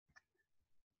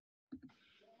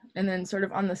 And then sort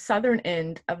of on the southern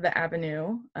end of the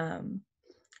avenue,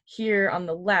 here on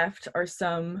the left are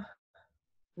some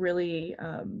really,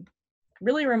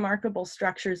 really remarkable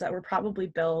structures that were probably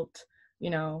built,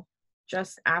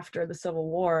 just after the Civil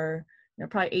War,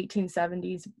 probably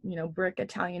 1870s, brick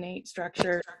Italianate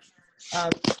structure.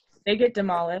 They get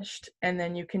demolished, and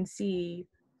then you can see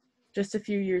just a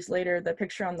few years later, the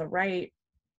picture on the right,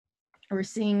 we're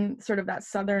seeing sort of that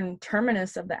southern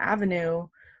terminus of the avenue.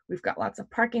 We've got lots of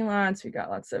parking lots, we've got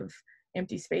lots of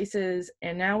empty spaces,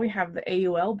 and now we have the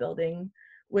AUL building,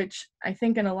 which I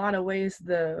think in a lot of ways,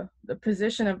 the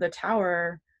position of the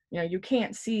tower, you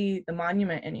can't see the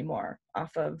monument anymore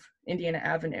off of Indiana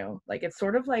Avenue. Like, it's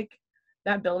sort of like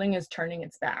that building is turning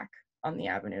its back on the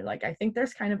avenue. Like, I think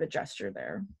there's kind of a gesture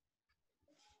there.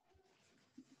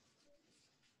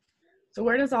 So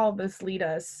where does all of this lead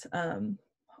us?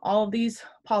 All of these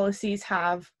policies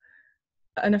have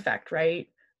an effect, right?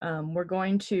 We're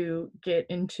going to get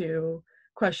into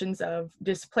questions of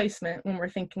displacement when we're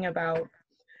thinking about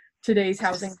today's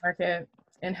housing market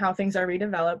and how things are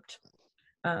redeveloped.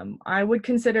 I would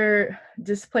consider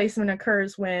displacement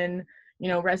occurs when,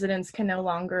 residents can no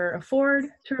longer afford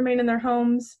to remain in their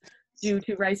homes due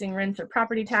to rising rents or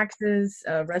property taxes.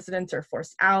 Residents are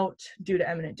forced out due to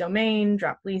eminent domain,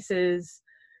 drop leases,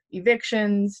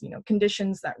 evictions,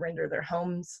 conditions that render their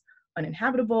homes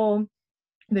uninhabitable.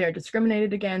 They are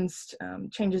discriminated against,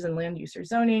 changes in land use or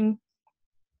zoning.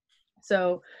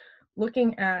 So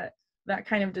looking at that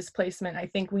kind of displacement, I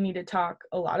think we need to talk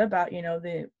a lot about,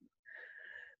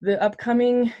 the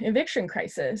upcoming eviction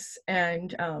crisis.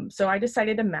 And so I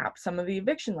decided to map some of the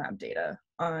eviction lab data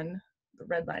on the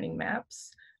redlining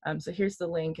maps. So here's the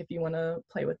link if you want to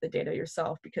play with the data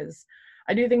yourself, because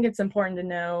I do think it's important to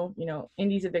know,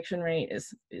 Indy's eviction rate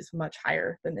is much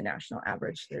higher than the national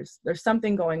average. There's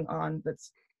something going on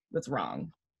that's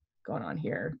wrong going on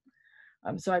here.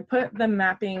 So I put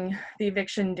the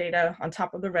eviction data on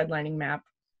top of the redlining map.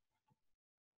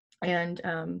 And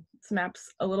this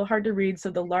map's a little hard to read. So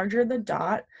the larger the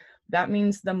dot, that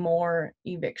means the more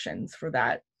evictions for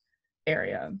that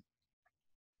area.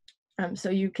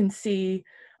 So you can see,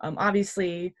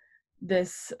 obviously,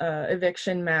 this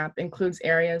eviction map includes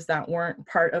areas that weren't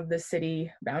part of the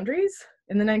city boundaries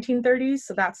in the 1930s.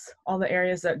 So that's all the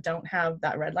areas that don't have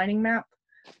that redlining map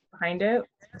behind it.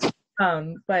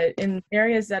 But in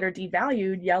areas that are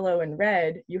devalued, yellow and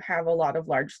red, you have a lot of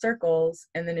large circles.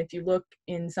 And then if you look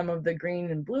in some of the green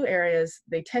and blue areas,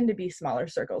 they tend to be smaller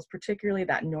circles, particularly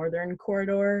that northern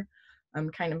corridor,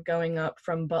 kind of going up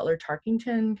from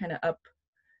Butler-Tarkington, kind of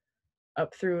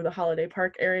up through the Holiday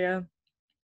Park area.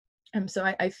 So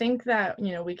I think that,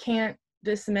 we can't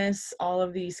dismiss all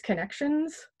of these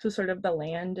connections to sort of the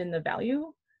land and the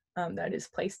value that is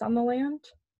placed on the land.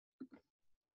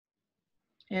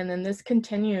 And then this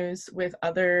continues with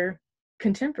other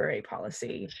contemporary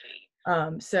policy.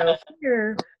 So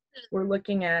here we're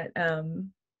looking at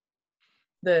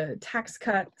the Tax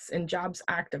Cuts and Jobs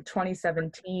Act of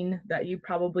 2017 that you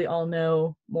probably all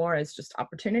know more as just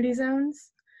opportunity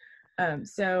zones.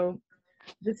 So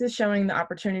this is showing the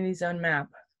opportunity zone map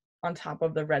on top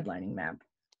of the redlining map.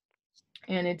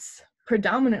 And it's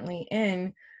predominantly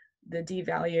in the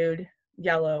devalued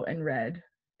yellow and red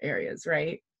areas,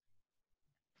 right?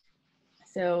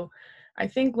 So I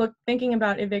think thinking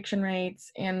about eviction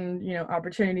rates and, you know,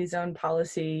 opportunity zone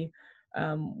policy,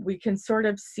 we can sort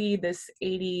of see this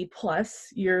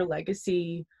 80-plus-year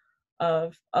legacy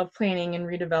of planning and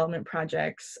redevelopment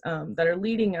projects that are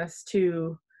leading us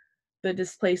to the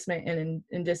displacement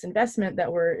and disinvestment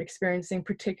that we're experiencing,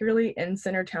 particularly in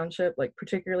Center Township, like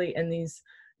particularly in these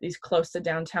close to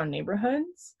downtown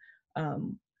neighborhoods.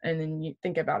 And then you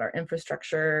think about our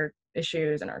infrastructure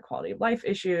issues and our quality of life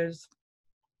issues.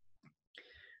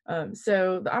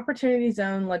 So the opportunity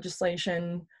zone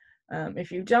legislation,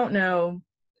 if you don't know,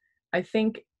 I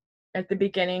think at the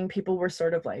beginning people were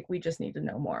sort of like, we just need to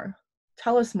know more.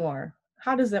 Tell us more.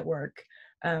 How does it work?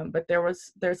 But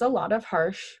there's a lot of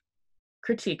harsh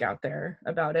critique out there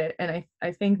about it, and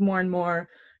I think more and more,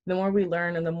 the more we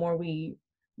learn and the more we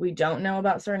don't know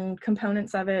about certain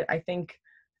components of it, I think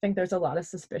there's a lot of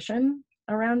suspicion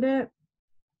around it.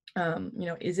 You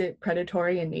know, is it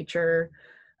predatory in nature?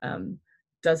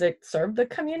 Does it serve the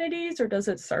communities, or does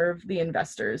it serve the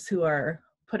investors who are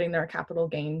putting their capital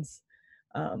gains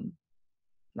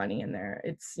money in there?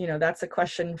 It's, you know, that's a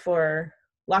question for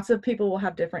lots of people. Will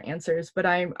have different answers, but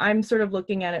I'm sort of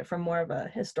looking at it from more of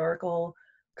a historical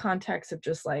context of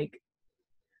just like,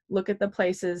 look at the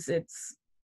places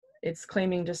it's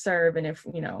claiming to serve, and if,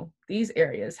 you know, these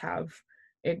areas have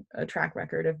a track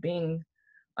record of being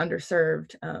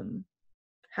underserved,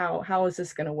 how is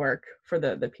this going to work for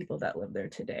the people that live there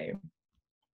today?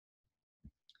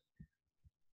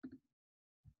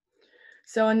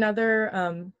 So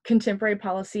another contemporary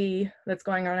policy that's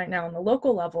going on right now on the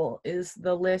local level is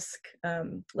the List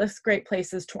Great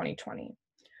Places 2020.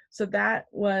 So that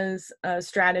was a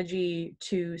strategy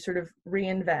to sort of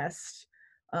reinvest,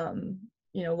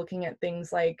 you know, looking at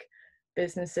things like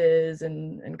businesses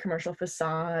and commercial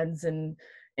facades and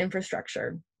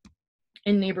infrastructure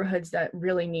in neighborhoods that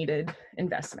really needed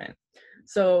investment.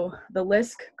 So the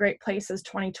List Great Places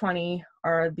 2020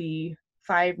 are the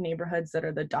 5 neighborhoods that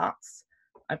are the dots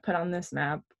I put on this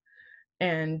map.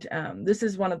 And this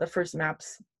is one of the first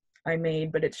maps I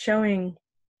made, but it's showing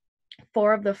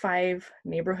 4 of the 5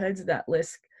 neighborhoods that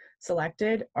List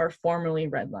selected are formerly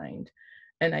redlined.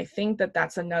 And I think that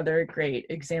that's another great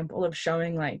example of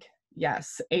showing, like,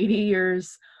 yes, 80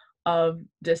 years of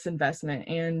disinvestment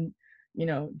and, you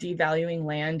know, devaluing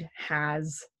land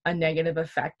has a negative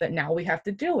effect that now we have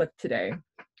to deal with today.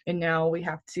 And now we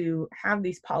have to have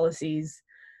these policies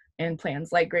and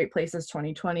plans like Great Places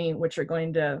 2020, which are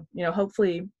going to, you know,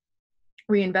 hopefully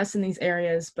reinvest in these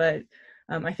areas. But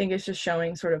I think it's just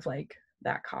showing sort of like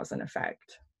that cause and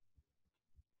effect.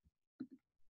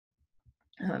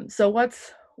 So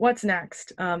what's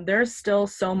next? There's still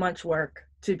so much work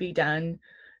to be done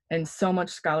and so much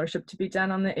scholarship to be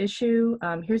done on the issue.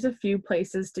 Here's a few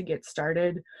places to get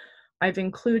started. I've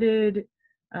included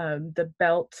the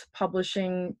Belt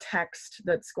publishing text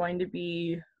that's going to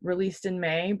be released in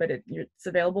May, but it's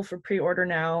available for pre-order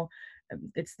now.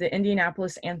 It's the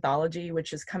Indianapolis anthology,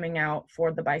 which is coming out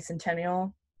for the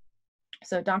bicentennial.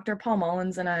 So Dr. Paul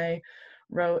Mullins and I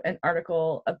wrote an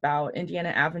article about Indiana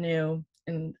Avenue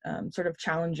and sort of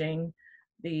challenging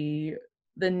the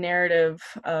narrative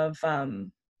of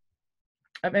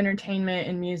entertainment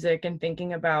and music, and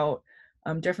thinking about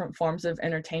different forms of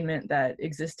entertainment that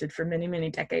existed for many, many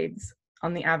decades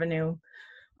on the Avenue.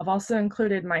 I've also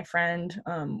included my friend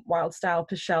Wildstyle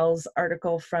Pichel's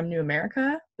article from New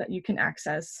America that you can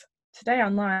access today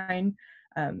online,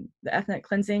 The Ethnic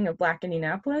Cleansing of Black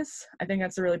Indianapolis. I think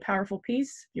that's a really powerful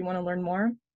piece if you want to learn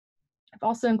more. I've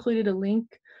also included a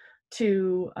link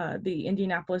to the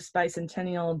Indianapolis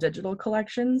Bicentennial digital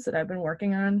collections that I've been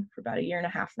working on for about 1.5 years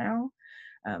now.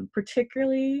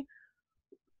 Particularly,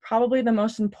 probably the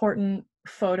most important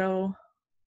photo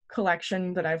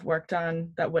collection that I've worked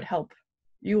on that would help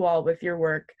you all with your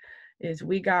work is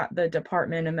we got the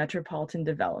Department of Metropolitan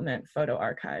Development photo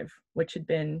archive, which had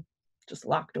been just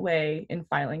locked away in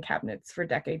filing cabinets for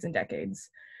decades and decades.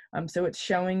 So it's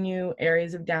showing you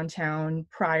areas of downtown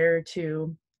prior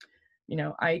to, you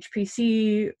know,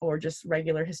 IHPC or just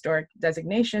regular historic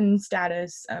designation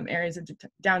status, areas of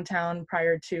downtown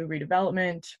prior to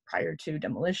redevelopment, prior to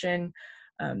demolition.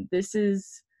 This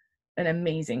is an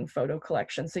amazing photo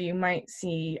collection. So you might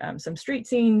see some street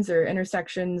scenes or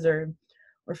intersections or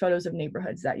photos of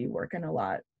neighborhoods that you work in a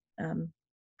lot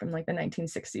from like the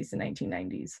 1960s and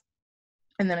 1990s.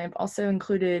 And then I've also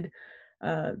included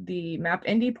the Map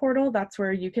Indie portal. That's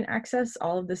where you can access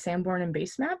all of the Sanborn and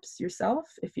base maps yourself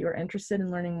if you are interested in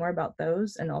learning more about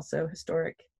those, and also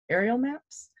historic aerial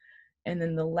maps. And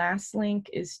then the last link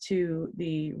is to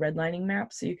the redlining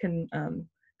map. So you can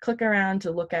click around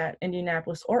to look at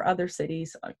Indianapolis or other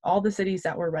cities, all the cities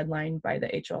that were redlined by the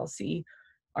HLC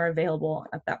are available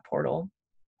at that portal.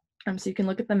 So you can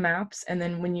look at the maps, and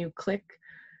then when you click,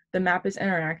 the map is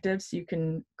interactive, so you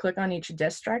can click on each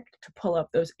district to pull up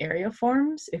those area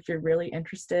forms if you're really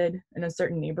interested in a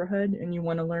certain neighborhood and you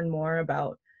want to learn more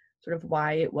about sort of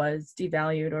why it was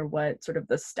devalued or what sort of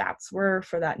the stats were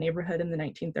for that neighborhood in the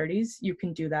 1930s. You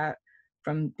can do that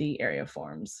from the area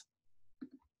forms.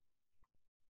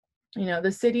 You know,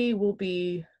 the city will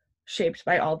be shaped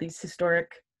by all these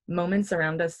historic moments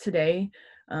around us today.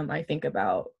 I think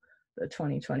about the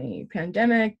 2020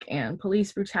 pandemic and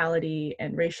police brutality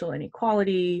and racial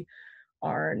inequality,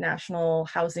 our national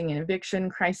housing and eviction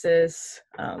crisis.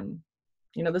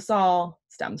 You know, this all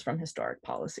stems from historic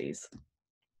policies.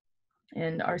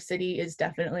 And our city is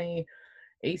definitely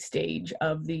a stage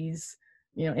of these,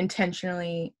 you know,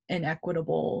 intentionally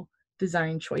inequitable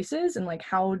design choices, and like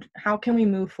how can we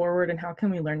move forward and how can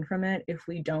we learn from it if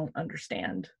we don't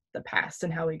understand the past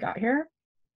and how we got here.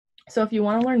 So if you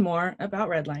want to learn more about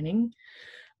redlining,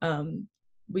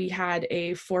 we had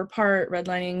a 4-part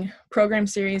redlining program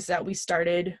series that we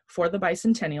started for the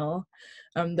bicentennial.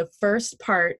 The first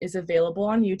part is available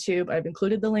on YouTube. I've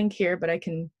included the link here, but I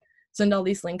can send all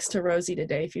these links to Rosie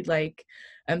today if you'd like.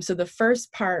 So the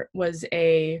first part was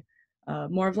a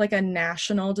more of like a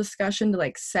national discussion to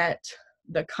like set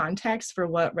the context for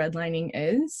what redlining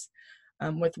is,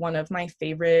 with one of my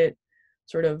favorite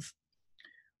sort of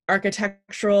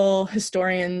architectural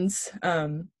historians,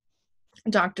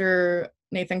 Dr.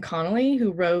 Nathan Connolly,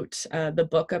 who wrote the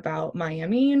book about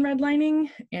Miami and redlining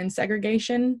and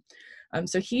segregation.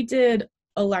 So he did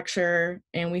a lecture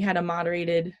and we had a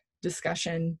moderated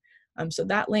discussion. So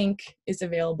that link is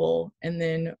available. And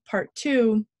then part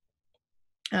 2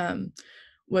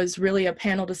 was really a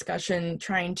panel discussion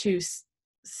trying to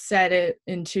set it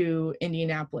into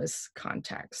Indianapolis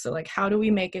context. So like, how do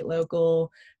we make it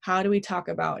local? How do we talk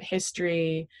about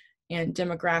history and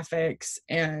demographics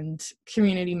and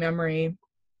community memory?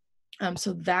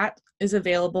 So that is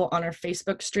available on our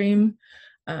Facebook stream.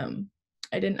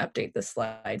 I didn't update the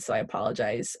slide, so I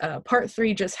apologize. Part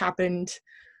 3 just happened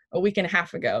a week and a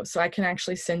half ago, so I can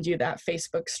actually send you that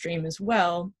Facebook stream as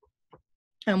well,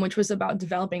 which was about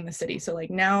developing the city. So like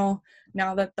now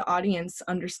that the audience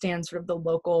understands sort of the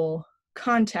local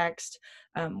context,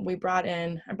 I brought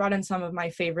in some of my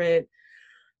favorite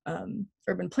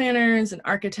urban planners and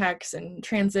architects and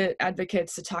transit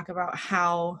advocates to talk about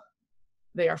how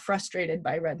they are frustrated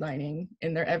by redlining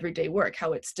in their everyday work,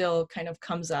 how it still kind of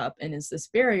comes up and is this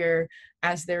barrier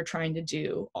as they're trying to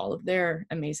do all of their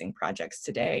amazing projects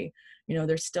today. You know,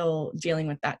 they're still dealing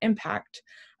with that impact.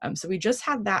 So we just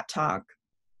had that talk,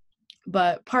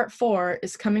 but part 4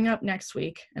 is coming up next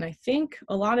week. And I think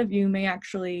a lot of you may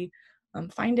actually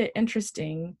find it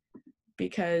interesting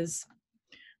because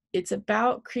it's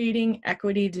about creating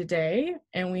equity today.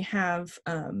 And we have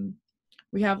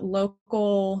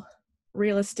local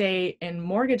real estate and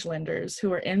mortgage lenders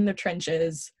who are in the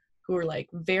trenches, who are like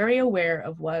very aware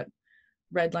of what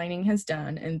redlining has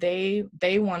done, and they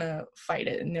want to fight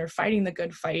it, and they're fighting the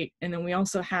good fight. And then we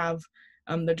also have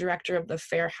the director of the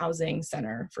Fair Housing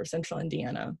Center for Central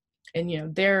Indiana, and you know,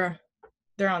 they're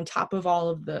on top of all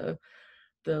of the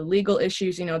legal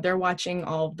issues. You know, they're watching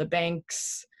all of the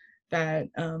banks that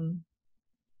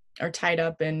are tied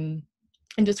up in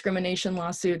discrimination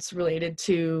lawsuits related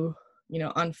to, you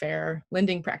know, unfair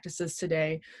lending practices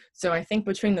today. So I think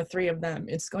between the 3 of them,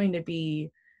 it's going to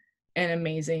be an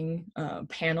amazing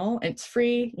panel. And it's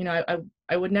free. You know,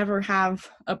 I would never have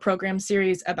a program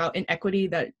series about inequity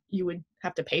that you would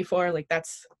have to pay for. Like,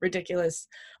 that's ridiculous.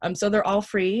 So they're all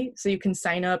free. So you can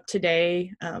sign up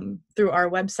today through our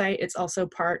website. It's also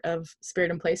part of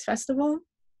Spirit and Place Festival.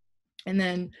 And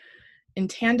then in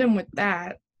tandem with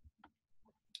that,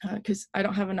 because I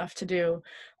don't have enough to do,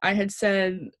 I had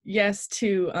said yes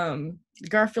to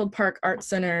Garfield Park Art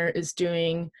Center is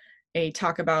doing a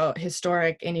talk about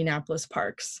historic Indianapolis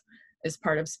parks as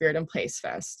part of Spirit and Place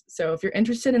Fest. So if you're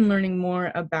interested in learning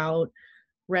more about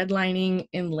redlining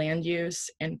in land use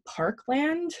and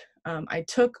parkland, I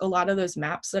took a lot of those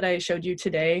maps that I showed you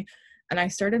today, and I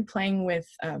started playing with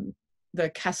the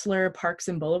Kessler Parks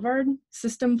and Boulevard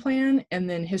system plan and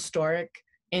then historic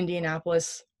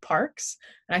Indianapolis parks.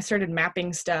 And I started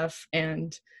mapping stuff,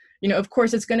 and, you know, of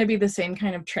course it's going to be the same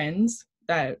kind of trends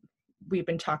that we've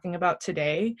been talking about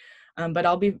today, but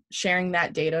I'll be sharing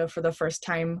that data for the first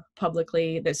time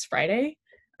publicly this Friday.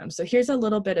 So here's a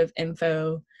little bit of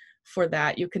info for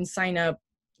that. You can sign up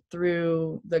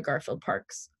through the Garfield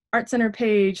Parks Art Center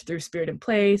page, through Spirit and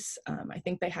Place. I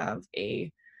think they have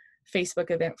a Facebook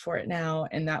event for it now,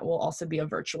 and that will also be a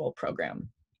virtual program,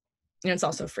 and it's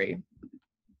also free.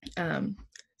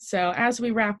 So as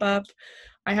we wrap up,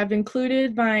 I have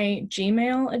included my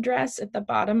Gmail address at the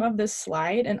bottom of this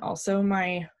slide and also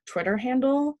my Twitter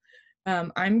handle.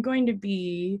 I'm going to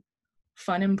be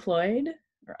funemployed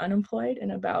or unemployed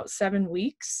in about 7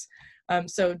 weeks.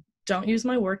 So don't use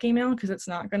my work email because it's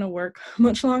not going to work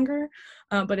much longer.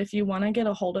 But if you want to get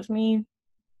a hold of me,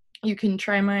 you can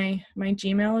try my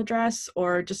Gmail address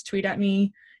or just tweet at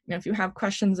me. If you have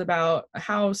questions about a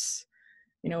house,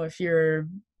 if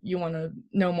you want to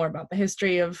know more about the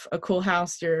history of a cool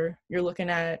house you're looking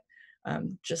at,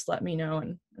 just let me know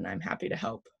and I'm happy to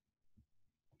help.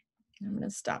 I'm going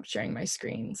to stop sharing my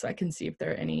screen so I can see if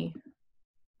there are any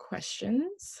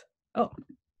questions. Oh,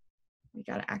 we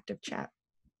got an active chat.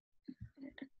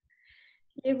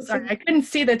 Sorry, I couldn't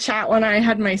see the chat when I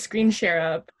had my screen share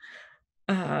up.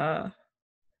 Are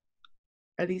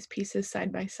these pieces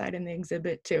side by side in the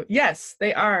exhibit too? Yes,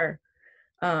 they are.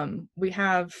 We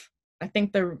have, I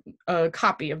think a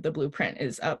copy of the blueprint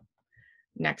is up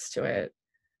next to it.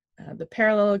 The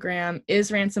parallelogram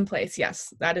is Ransom Place.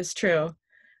 Yes, that is true.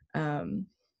 And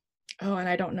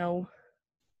I don't know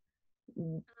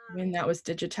when that was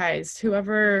digitized.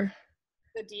 Whoever.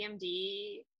 The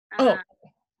DMD. Oh,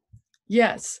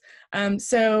 yes.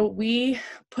 So we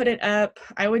put it up,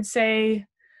 I would say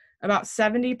about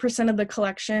 70% of the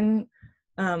collection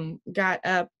got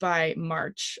up by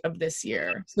March of this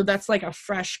year. So that's like a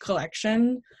fresh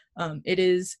collection. It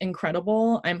is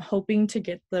incredible. I'm hoping to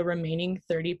get the remaining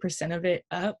 30% of it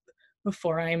up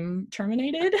before I'm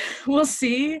terminated. We'll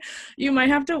see. You might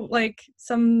have to, like,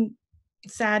 some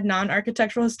sad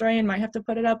non-architectural historian might have to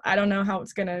put it up. I don't know how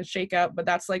it's gonna shake up, but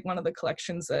that's like one of the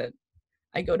collections that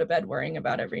I go to bed worrying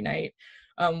about every night.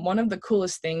 One of the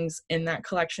coolest things in that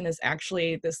collection is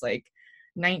actually this like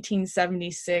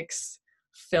 1976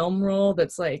 film roll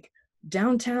that's like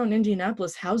downtown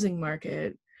Indianapolis housing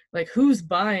market, like who's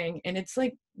buying, and it's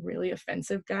like really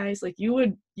offensive, guys. Like you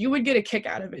would get a kick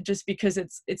out of it just because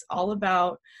it's all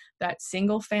about that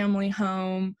single family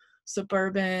home,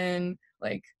 suburban,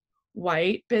 like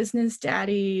white business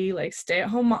daddy, like stay at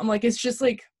home mom. Like it's just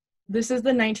like, this is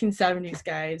the 1970s,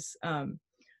 guys.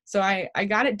 So I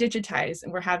got it digitized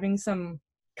and we're having some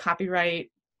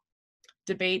copyright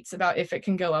debates about if it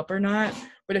can go up or not.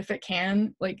 But if it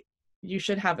can, like, you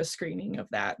should have a screening of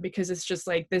that, because it's just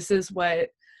like, this is what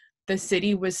the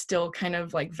city was still kind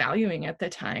of like valuing at the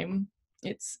time.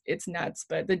 It's nuts.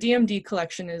 But the DMD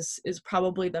collection is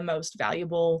probably the most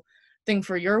valuable thing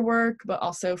for your work, but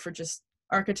also for just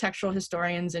architectural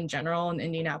historians in general in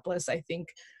Indianapolis. I think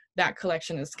that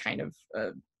collection is kind of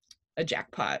a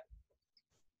jackpot.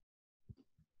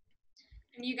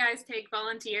 Can you guys take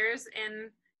volunteers in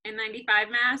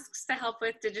N95 masks to help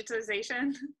with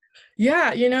digitization?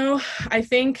 Yeah, I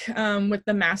think with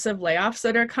the massive layoffs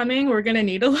that are coming, we're going to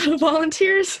need a lot of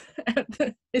volunteers at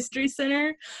the History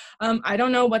Center. I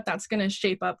don't know what that's going to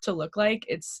shape up to look like.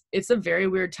 It's a very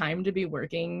weird time to be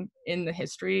working in the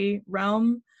history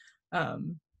realm.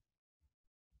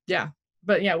 Yeah.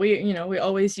 But yeah, we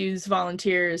always use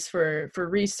volunteers for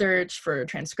research, for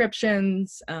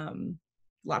transcriptions,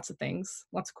 lots of things,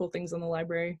 lots of cool things in the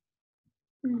library.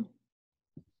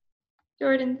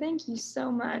 Jordan, thank you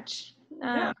so much.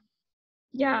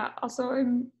 Yeah, also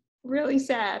I'm really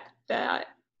sad that,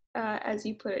 as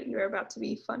you put it, you're about to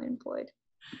be funemployed.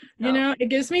 It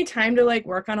gives me time to like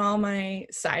work on all my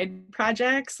side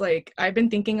projects. Like I've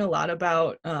been thinking a lot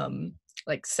about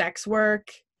like sex work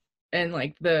and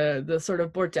like the sort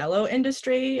of bordello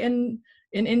industry in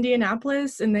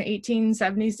Indianapolis in the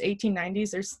 1870s,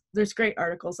 1890s. There's great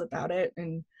articles about it,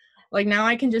 and like now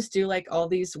I can just do like all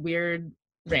these weird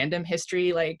random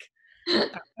history. Like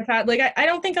I've had, like, I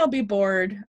don't think I'll be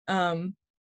bored. I'll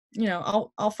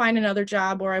find another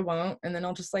job or I won't, and then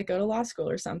I'll just like go to law school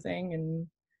or something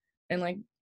and like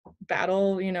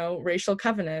battle racial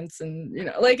covenants,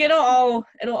 and like it'll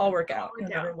all work out no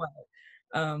matter what.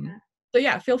 So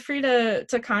yeah, feel free to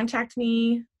contact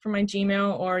me for my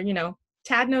Gmail, or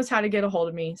Tad knows how to get a hold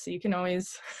of me, so you can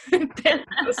always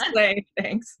play.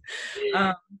 Thanks.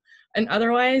 And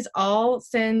otherwise, I'll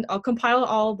compile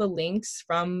all the links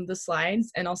from the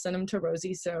slides and I'll send them to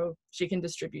Rosie so she can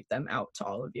distribute them out to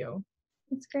all of you.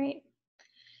 That's great.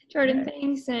 Jordan,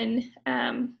 thanks. And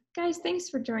guys, thanks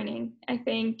for joining. I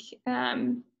think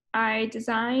I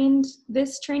designed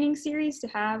this training series to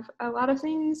have a lot of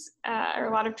things, or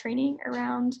a lot of training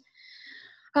around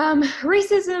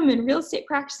racism and real estate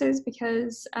practices,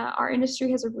 because our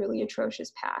industry has a really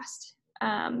atrocious past.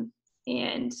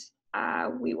 And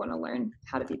we want to learn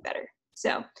how to be better.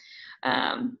 So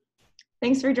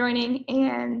thanks for joining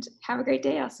and have a great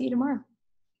day. I'll see you tomorrow.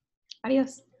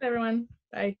 Adios. Everyone.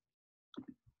 Bye.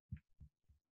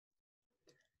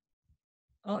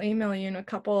 I'll email you in a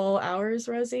couple hours,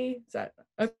 Rosie. Is that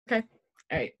okay?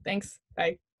 All right, thanks.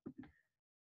 Bye.